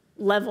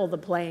level the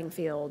playing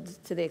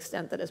field to the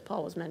extent that, as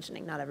Paul was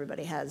mentioning, not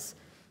everybody has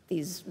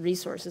these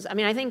resources. I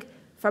mean, I think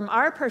from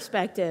our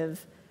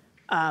perspective,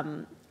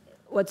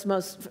 what's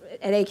most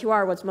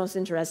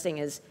interesting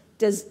is,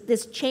 does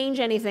this change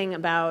anything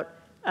about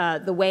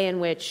the way in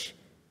which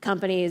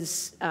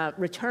companies'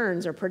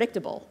 returns are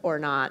predictable or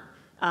not?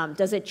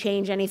 Does it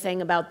change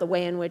anything about the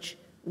way in which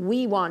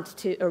we want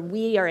to, or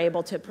we are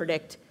able to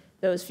predict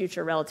those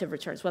future relative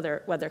returns,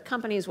 whether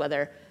companies,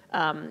 whether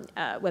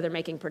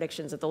making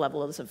predictions at the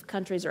level of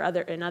countries or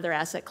in other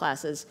asset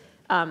classes?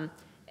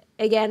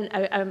 Again,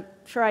 I'm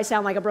sure I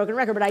sound like a broken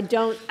record, but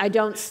I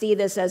don't see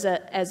this as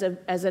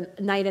a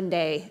night and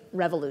day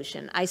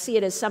revolution. I see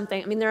it as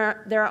something. I mean,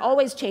 there are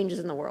always changes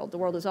in the world. The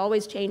world is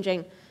always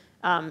changing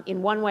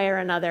in one way or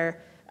another.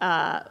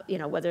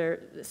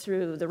 Whether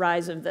through the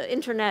rise of the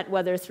internet,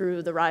 whether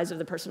through the rise of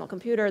the personal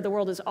computer, the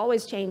world is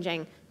always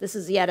changing. This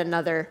is yet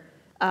another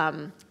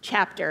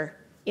chapter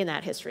in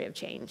that history of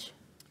change.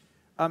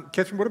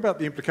 Kathryn, what about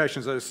the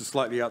implications? This is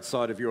slightly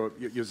outside of your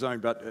zone,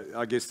 but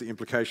I guess the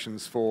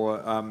implications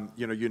for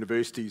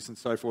universities and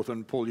so forth.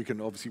 And Paul, you can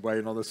obviously weigh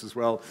in on this as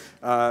well.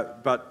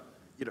 But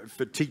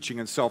for teaching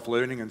and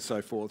self-learning and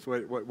so forth,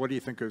 what do you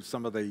think of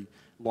some of the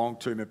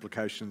long-term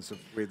implications of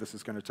where this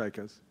is going to take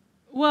us?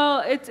 Well,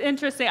 it's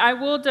interesting. I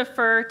will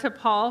defer to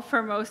Paul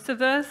for most of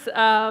this.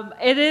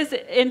 It is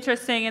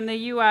interesting. In the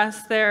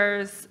U.S.,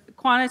 there's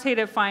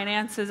quantitative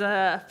finance is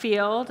a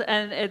field,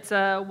 and it's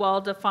a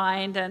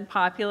well-defined and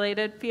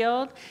populated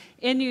field.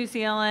 In New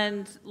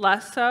Zealand,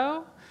 less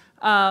so.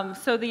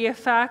 So the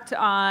effect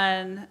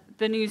on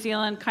the New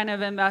Zealand kind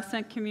of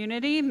investment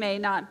community may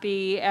not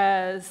be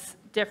as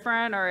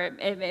different, or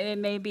it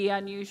may be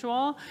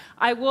unusual.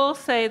 I will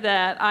say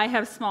that I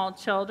have small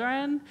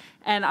children,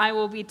 and I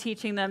will be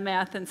teaching them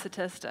math and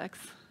statistics.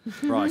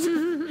 Right.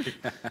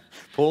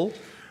 Paul?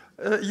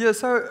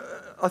 So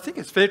I think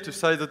it's fair to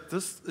say that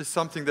this is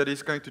something that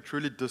is going to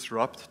truly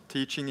disrupt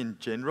teaching in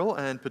general,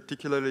 and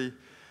particularly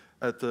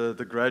at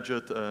the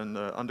graduate and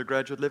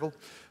undergraduate level.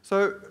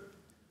 So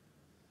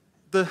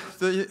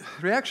the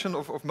reaction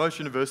of most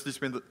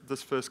universities when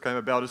this first came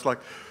about is like,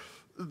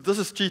 this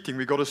is cheating,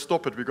 we've got to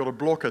stop it, we've got to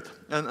block it.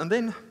 And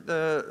then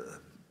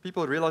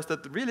people realized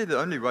that really the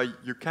only way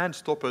you can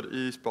stop it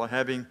is by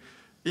having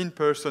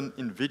in-person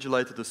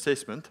invigilated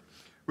assessment,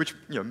 which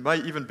may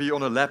even be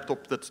on a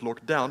laptop that's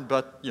locked down,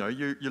 but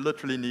you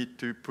literally need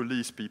to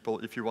police people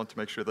if you want to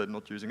make sure they're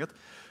not using it.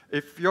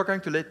 If you're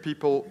going to let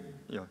people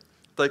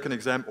take an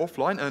exam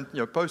offline,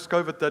 and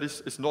post-COVID that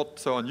is not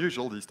so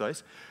unusual these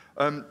days,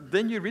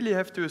 then you really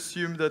have to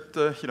assume that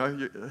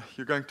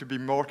you're going to be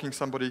marking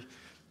somebody,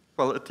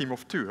 well, a team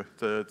of two,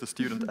 the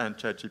student and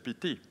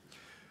ChatGPT.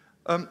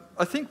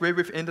 I think where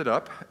we've ended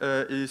up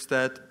is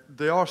that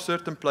there are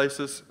certain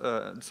places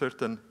and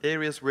certain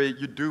areas where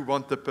you do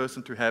want the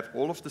person to have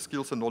all of the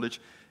skills and knowledge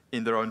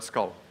in their own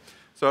skull.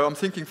 So I'm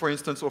thinking, for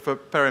instance, of a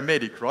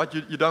paramedic, right?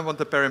 You don't want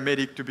the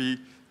paramedic to be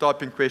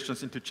typing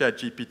questions into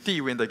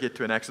ChatGPT when they get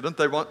to an accident.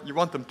 You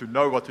want them to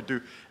know what to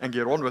do and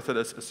get on with it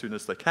as soon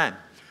as they can.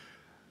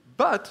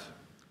 But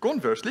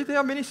conversely, there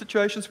are many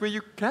situations where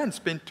you can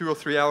spend 2 or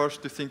 3 hours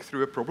to think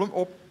through a problem,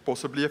 or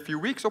possibly a few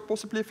weeks, or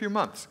possibly a few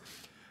months.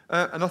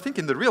 And I think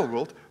in the real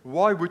world,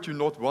 why would you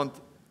not want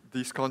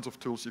these kinds of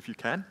tools if you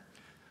can?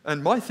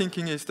 And my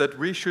thinking is that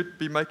we should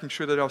be making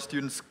sure that our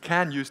students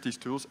can use these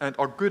tools and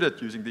are good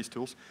at using these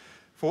tools.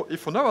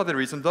 If for no other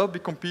reason, they'll be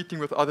competing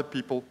with other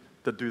people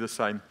that do the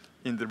same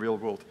in the real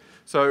world.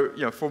 So,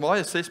 for my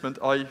assessment,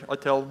 I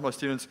tell my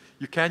students,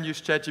 you can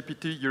use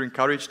ChatGPT, you're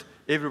encouraged.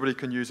 everybody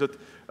can use it,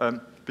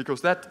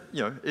 because that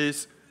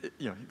is, if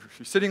you're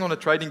sitting on a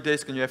trading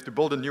desk and you have to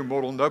build a new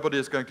model, nobody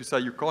is going to say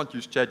you can't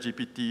use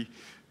ChatGPT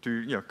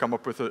to come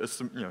up with a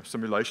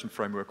simulation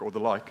framework or the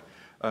like.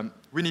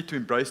 We need to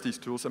embrace these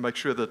tools and make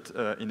sure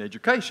that in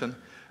education,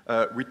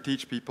 we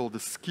teach people the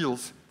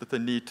skills that they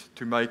need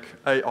to make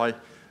AI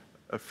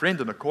a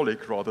friend and a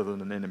colleague rather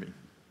than an enemy.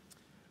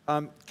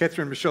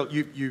 Kathryn, Michele,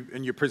 you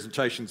in your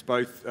presentations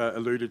both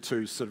alluded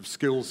to sort of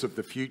skills of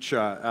the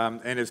future,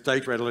 and as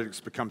data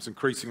analytics becomes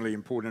increasingly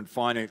important in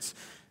finance,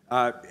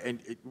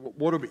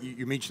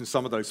 you mentioned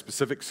some of those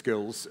specific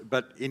skills,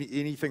 but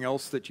anything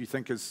else that you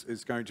think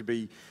is going to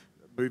be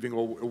moving,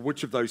 or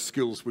which of those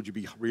skills would you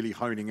be really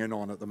honing in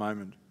on at the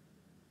moment?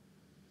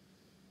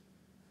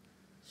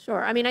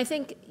 Sure. I mean, I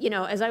think,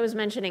 as I was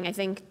mentioning, I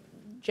think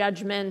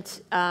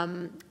judgment,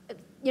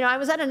 I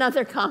was at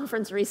another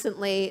conference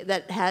recently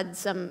that had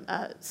some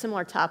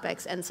similar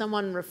topics, and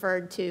someone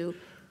referred to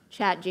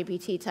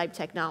ChatGPT type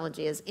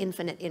technology as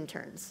infinite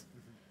interns,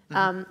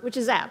 which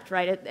is apt,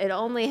 right? It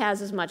only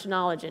has as much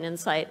knowledge and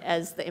insight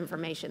as the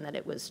information that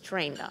it was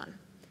trained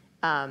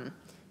on.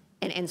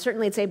 And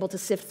certainly it's able to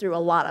sift through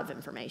a lot of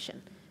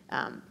information.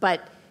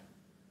 But,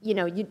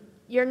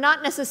 you're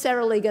not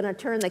necessarily going to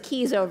turn the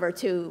keys over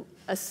to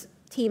a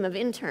team of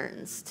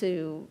interns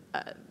to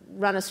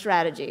run a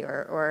strategy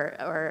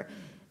or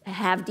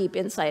have deep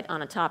insight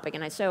on a topic.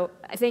 And so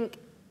I think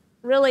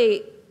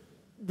really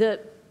the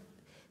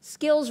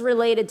skills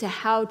related to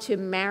how to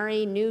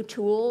marry new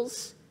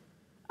tools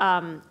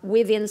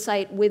with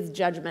insight, with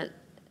judgment,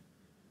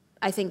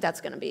 I think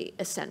that's going to be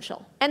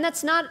essential. And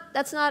that's not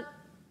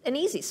an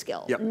easy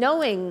skill. Yep.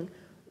 Knowing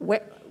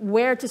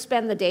where to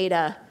spend the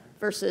data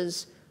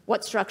versus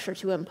what structure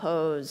to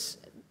impose.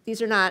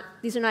 These are not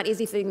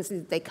easy things.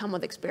 They come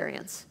with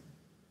experience.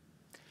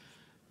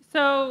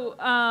 So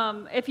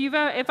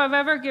if I've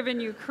ever given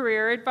you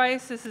career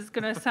advice, this is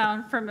going to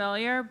sound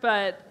familiar,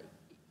 but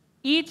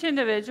each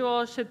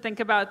individual should think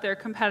about their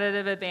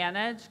competitive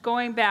advantage.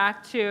 Going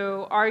back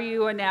to, are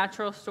you a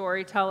natural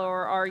storyteller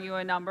or are you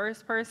a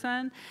numbers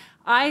person?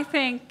 I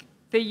think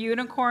the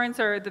unicorns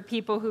are the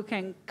people who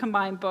can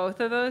combine both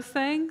of those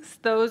things.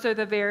 Those are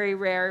the very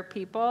rare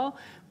people.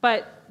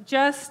 But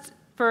just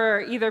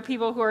for either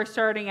people who are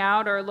starting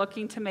out or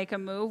looking to make a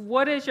move,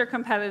 what is your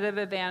competitive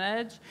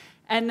advantage?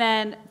 And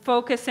then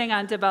focusing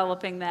on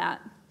developing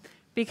that.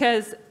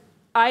 Because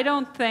I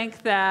don't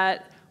think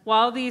that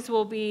while these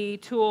will be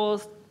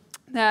tools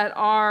that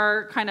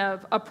are kind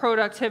of a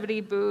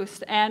productivity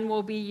boost and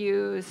will be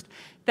used,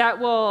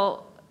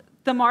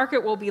 the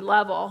market will be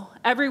level.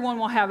 Everyone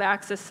will have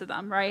access to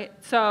them, right?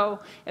 So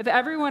if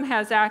everyone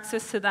has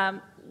access to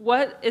them,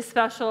 what is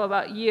special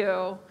about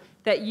you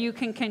that you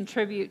can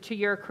contribute to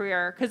your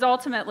career? Because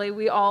ultimately,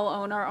 we all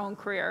own our own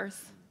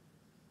careers.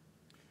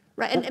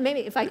 Right, and maybe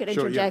if I could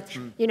interject,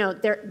 sure, yeah.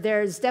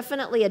 There's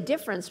definitely a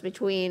difference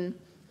between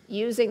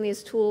using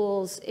these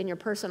tools in your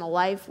personal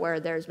life where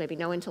there's maybe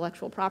no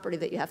intellectual property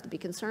that you have to be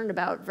concerned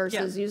about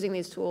versus using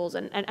these tools,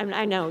 and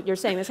I know you're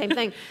saying the same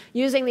thing,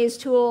 using these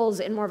tools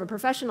in more of a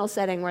professional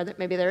setting where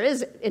maybe there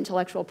is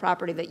intellectual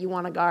property that you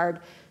want to guard.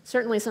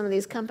 Certainly some of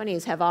these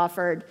companies have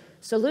offered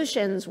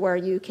solutions where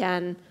you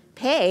can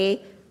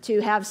pay to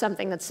have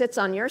something that sits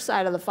on your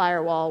side of the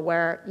firewall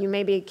where you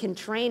maybe can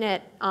train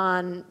it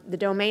on the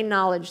domain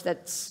knowledge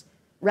that's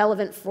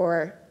relevant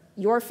for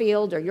your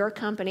field or your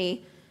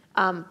company.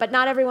 But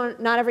not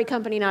every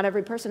company, not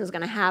every person is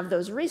going to have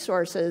those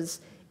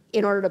resources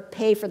in order to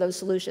pay for those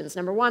solutions,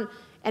 number one.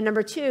 And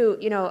number two,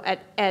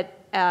 at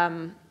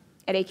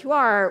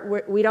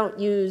AQR, we don't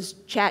use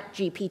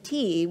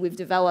ChatGPT. We've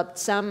developed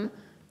some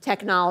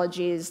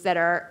technologies that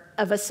are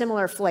of a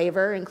similar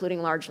flavor,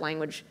 including large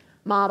language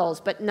models,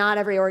 but not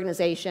every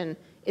organization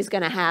is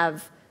going to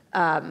have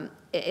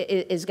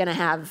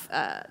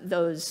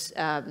those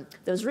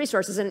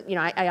resources. And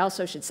I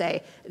also should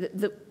say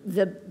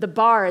the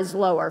bar is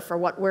lower for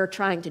what we're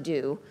trying to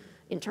do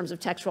in terms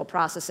of textual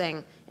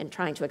processing and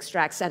trying to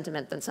extract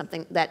sentiment than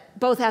something that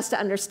both has to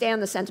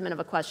understand the sentiment of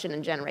a question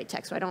and generate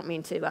text. So I don't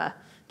mean to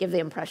give the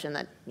impression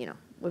that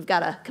we've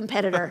got a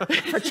competitor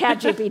for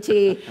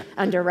ChatGPT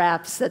under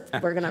wraps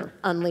that we're going to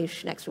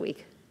unleash next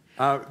week.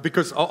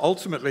 Because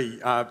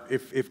ultimately,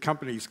 if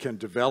companies can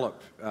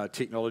develop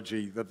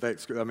technology,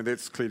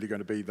 that's clearly going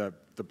to be the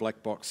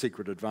black box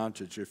secret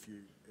advantage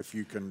if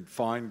you can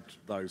find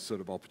those sort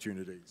of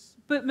opportunities.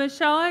 But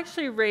Michele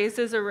actually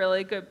raises a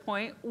really good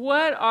point.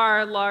 What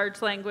are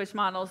large language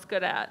models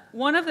good at?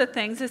 One of the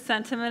things is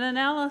sentiment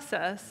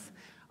analysis.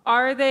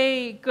 Are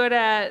they good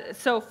at,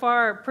 so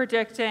far,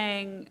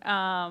 predicting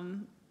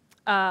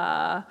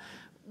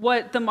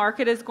what the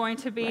market is going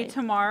to be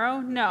tomorrow?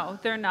 No,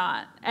 they're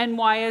not. And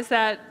why is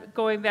that?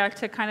 Going back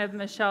to kind of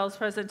Michele's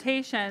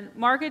presentation,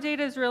 market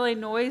data is really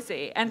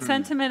noisy, and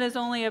sentiment is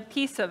only a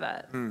piece of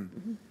it.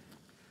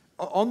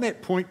 On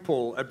that point,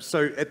 Paul,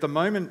 so at the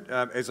moment,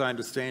 as I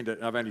understand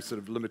it, I've only sort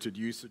of limited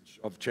usage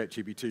of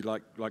ChatGPT,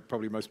 like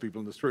probably most people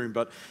in this room,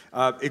 but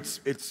it's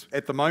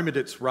at the moment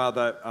it's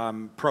rather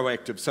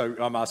proactive. So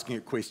I'm asking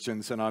it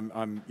questions and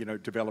I'm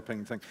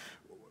developing things.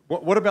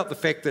 What about the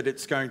fact that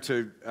it's going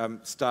to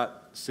start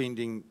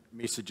sending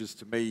messages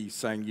to me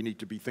saying you need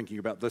to be thinking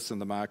about this in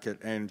the market,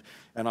 and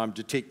I'm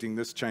detecting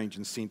this change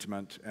in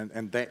sentiment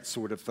and that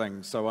sort of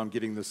thing. So I'm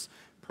getting this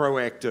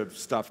proactive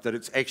stuff that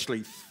it's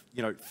actually,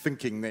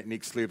 thinking that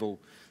next level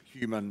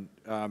human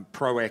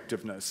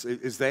proactiveness.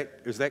 Is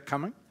that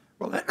coming?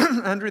 Well,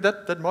 Andrew,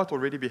 that might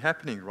already be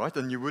happening, right?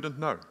 And you wouldn't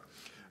know.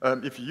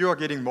 If you are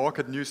getting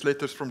market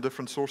newsletters from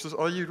different sources,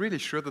 are you really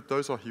sure that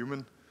those are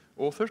human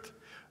authored?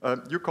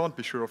 You can't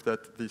be sure of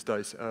that these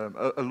days.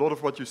 A lot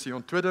of what you see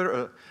on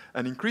Twitter,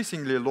 and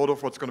increasingly a lot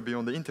of what's going to be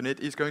on the internet,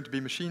 is going to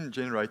be machine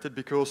generated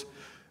because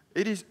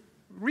it is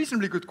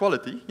reasonably good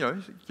quality.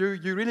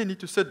 You really need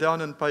to sit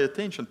down and pay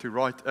attention to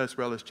write as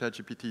well as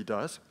ChatGPT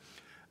does,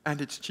 and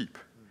it's cheap,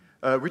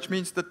 which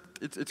means that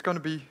it's going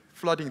to be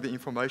flooding the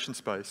information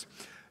space.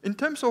 In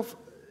terms of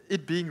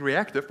it being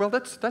reactive, well,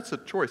 that's a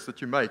choice that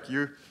you make.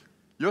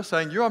 You're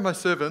saying, you are my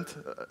servant,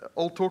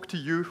 I'll talk to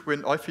you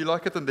when I feel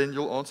like it, and then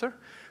you'll answer.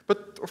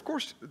 But of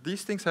course,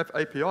 these things have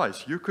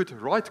APIs. You could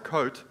write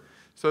code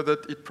so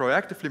that it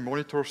proactively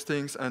monitors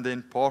things and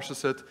then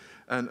parses it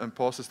and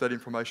passes that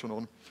information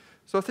on.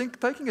 So I think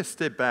taking a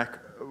step back,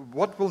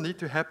 what will need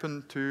to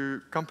happen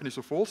to companies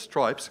of all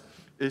stripes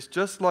is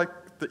just like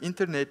the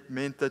internet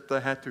meant that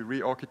they had to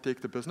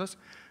re-architect the business.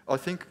 I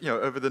think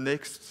over the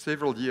next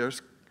several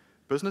years,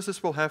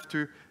 businesses will have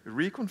to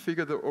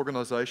reconfigure the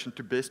organization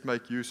to best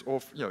make use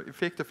of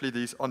effectively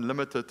these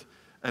unlimited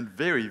and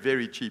very,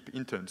 very cheap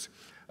interns.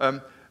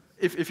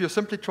 If you're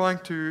simply trying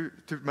to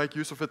make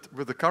use of it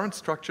with the current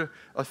structure,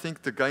 I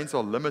think the gains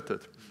are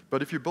limited.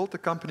 But if you build the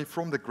company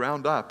from the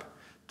ground up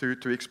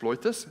to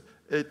exploit this,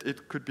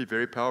 it could be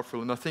very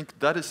powerful. And I think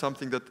that is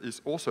something that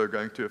is also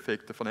going to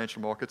affect the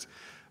financial markets.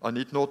 I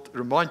need not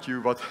remind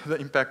you what the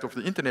impact of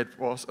the internet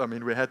was. I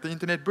mean, we had the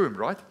internet boom,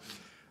 right?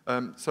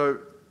 So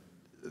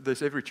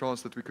there's every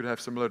chance that we could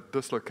have similar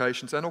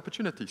dislocations and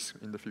opportunities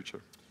in the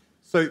future.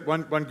 So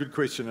one good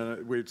question,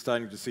 and we're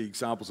starting to see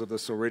examples of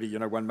this already.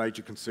 One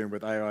major concern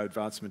with AI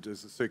advancement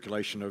is the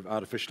circulation of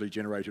artificially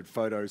generated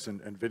photos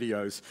and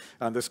videos.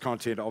 This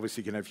content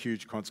obviously can have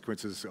huge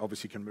consequences,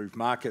 obviously can move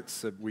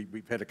markets.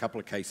 We've had a couple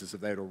of cases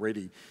of that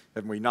already,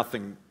 haven't we?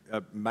 Nothing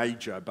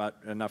major, but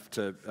enough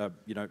to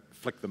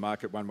flick the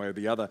market one way or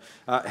the other.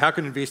 How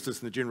can investors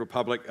and the general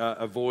public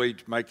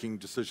avoid making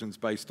decisions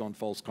based on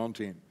false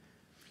content?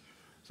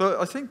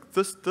 So I think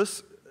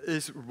this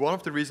is one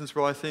of the reasons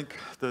why I think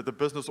the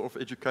business of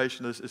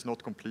education is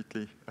not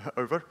completely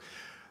over.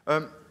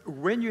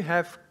 When you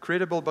have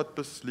credible but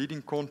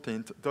misleading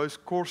content, those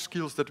core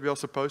skills that we are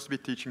supposed to be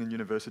teaching in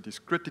universities,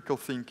 critical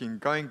thinking,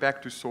 going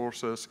back to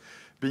sources,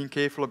 being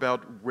careful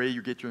about where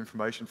you get your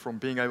information from,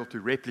 being able to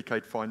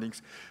replicate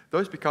findings,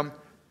 those become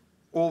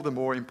all the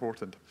more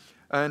important.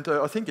 And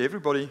I think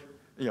everybody,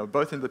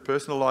 both in the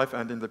personal life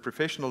and in the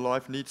professional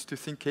life, needs to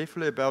think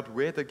carefully about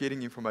where they're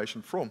getting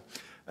information from.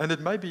 And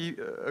it may be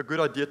a good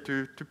idea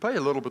to pay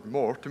a little bit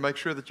more to make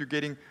sure that you're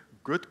getting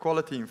good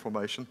quality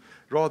information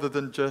rather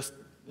than just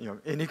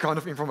any kind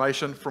of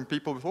information from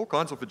people with all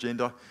kinds of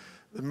agenda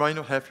that may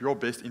not have your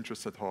best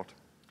interests at heart.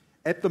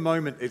 At the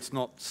moment, it's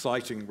not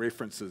citing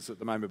references at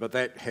the moment, but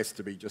that has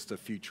to be just a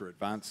future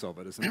advance of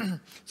it, isn't it?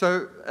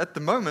 So at the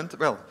moment,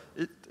 well,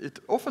 it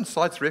often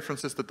cites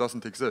references that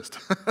doesn't exist.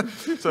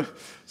 so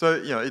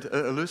it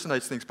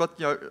hallucinates things. But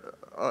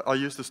I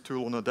use this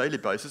tool on a daily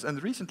basis,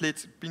 and recently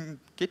it's been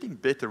getting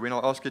better when I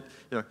ask it,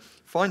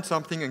 find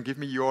something and give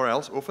me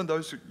URLs. Often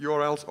those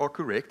URLs are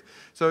correct.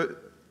 So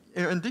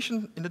in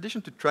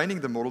addition to training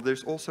the model,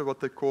 there's also what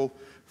they call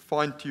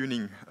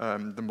fine-tuning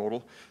the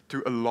model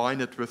to align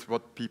it with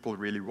what people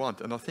really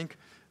want. And I think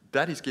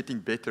that is getting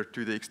better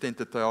to the extent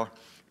that they are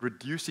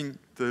reducing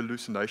the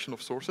hallucination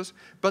of sources.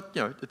 But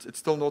it's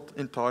still not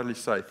entirely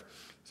safe.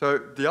 So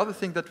the other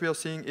thing that we are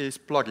seeing is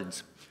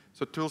plugins.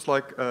 So tools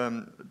like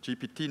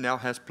GPT now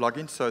has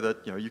plugins so that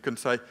you can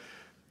say,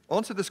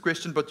 answer this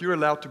question, but you're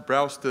allowed to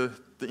browse the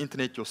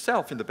internet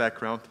yourself in the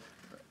background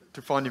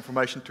to find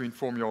information to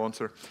inform your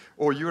answer.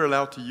 Or you're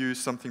allowed to use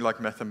something like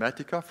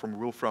Mathematica from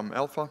Wolfram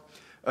Alpha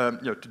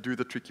to do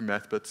the tricky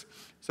math bits.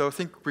 So I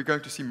think we're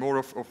going to see more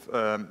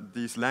of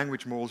these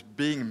language models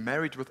being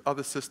married with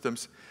other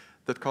systems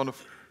that kind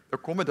of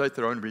accommodate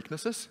their own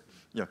weaknesses.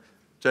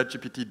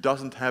 ChatGPT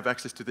doesn't have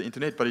access to the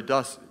internet, but it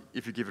does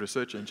if you give it a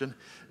search engine.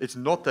 It's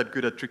not that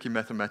good at tricky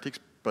mathematics,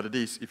 but it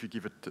is if you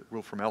give it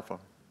Wolfram Alpha.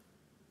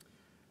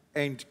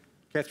 And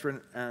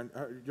Kathryn, I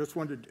just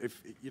wondered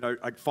if,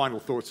 final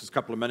thoughts, just a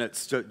couple of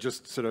minutes,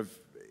 just sort of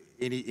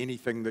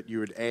anything that you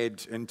would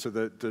add into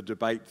the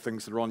debate,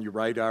 things that are on your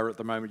radar at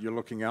the moment you're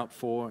looking out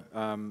for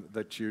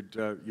that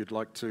you'd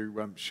like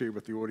to share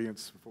with the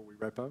audience before we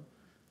wrap up?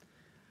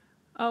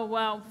 Oh,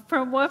 wow.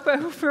 From what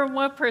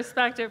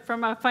perspective?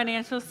 From a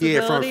financial stability?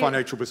 Yeah, from a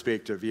financial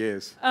perspective,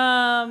 yes.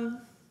 I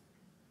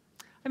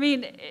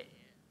mean,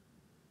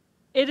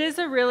 it is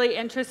a really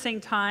interesting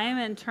time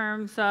in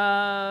terms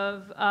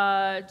of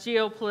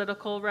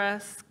geopolitical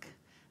risk.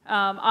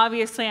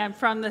 Obviously, I'm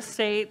from the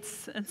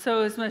States, and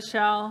so is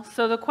Michele.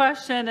 So the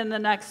question in the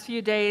next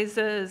few days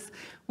is,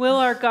 Will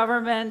our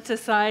government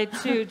decide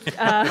to...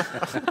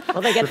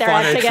 Will they get their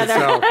act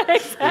together?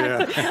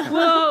 Exactly. Yeah.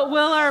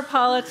 Will our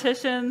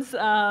politicians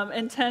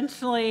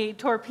intentionally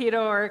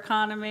torpedo our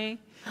economy?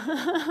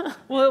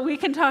 Well, we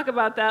can talk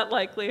about that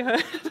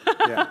likelihood.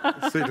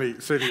 Yeah,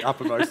 certainly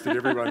uppermost in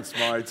everyone's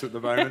minds at the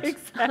moment.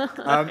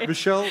 Exactly.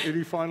 Michele,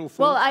 any final thoughts?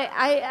 Well,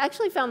 I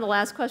actually found the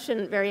last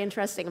question very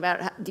interesting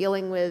about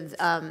dealing with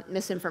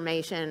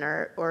misinformation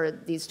or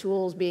these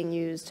tools being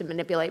used to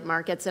manipulate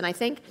markets. And I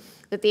think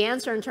that the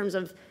answer in terms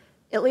of,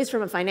 at least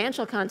from a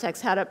financial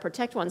context, how to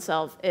protect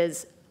oneself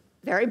is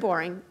very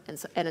boring,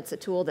 and it's a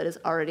tool that is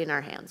already in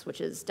our hands,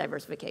 which is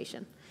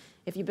diversification.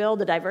 If you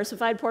build a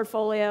diversified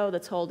portfolio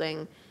that's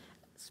holding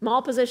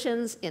small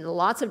positions in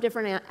lots of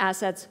different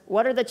assets,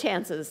 what are the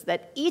chances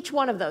that each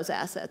one of those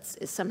assets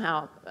is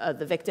somehow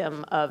the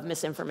victim of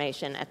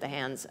misinformation at the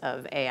hands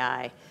of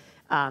AI?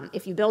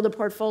 If you build a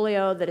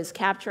portfolio that is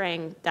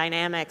capturing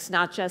dynamics,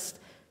 not just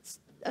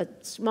a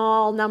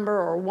small number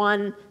or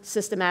one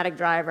systematic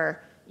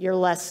driver, you're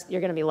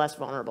going to be less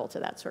vulnerable to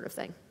that sort of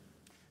thing.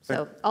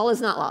 So all is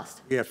not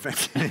lost. Yeah,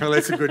 thank you. Well,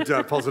 that's a good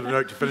positive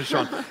note to finish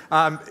on.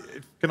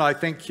 Can I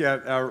thank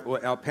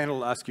our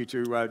panel, ask you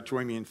to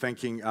join me in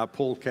thanking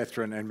Paul,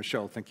 Kathryn, and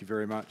Michele. Thank you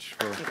very much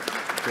for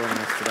joining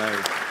us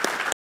today.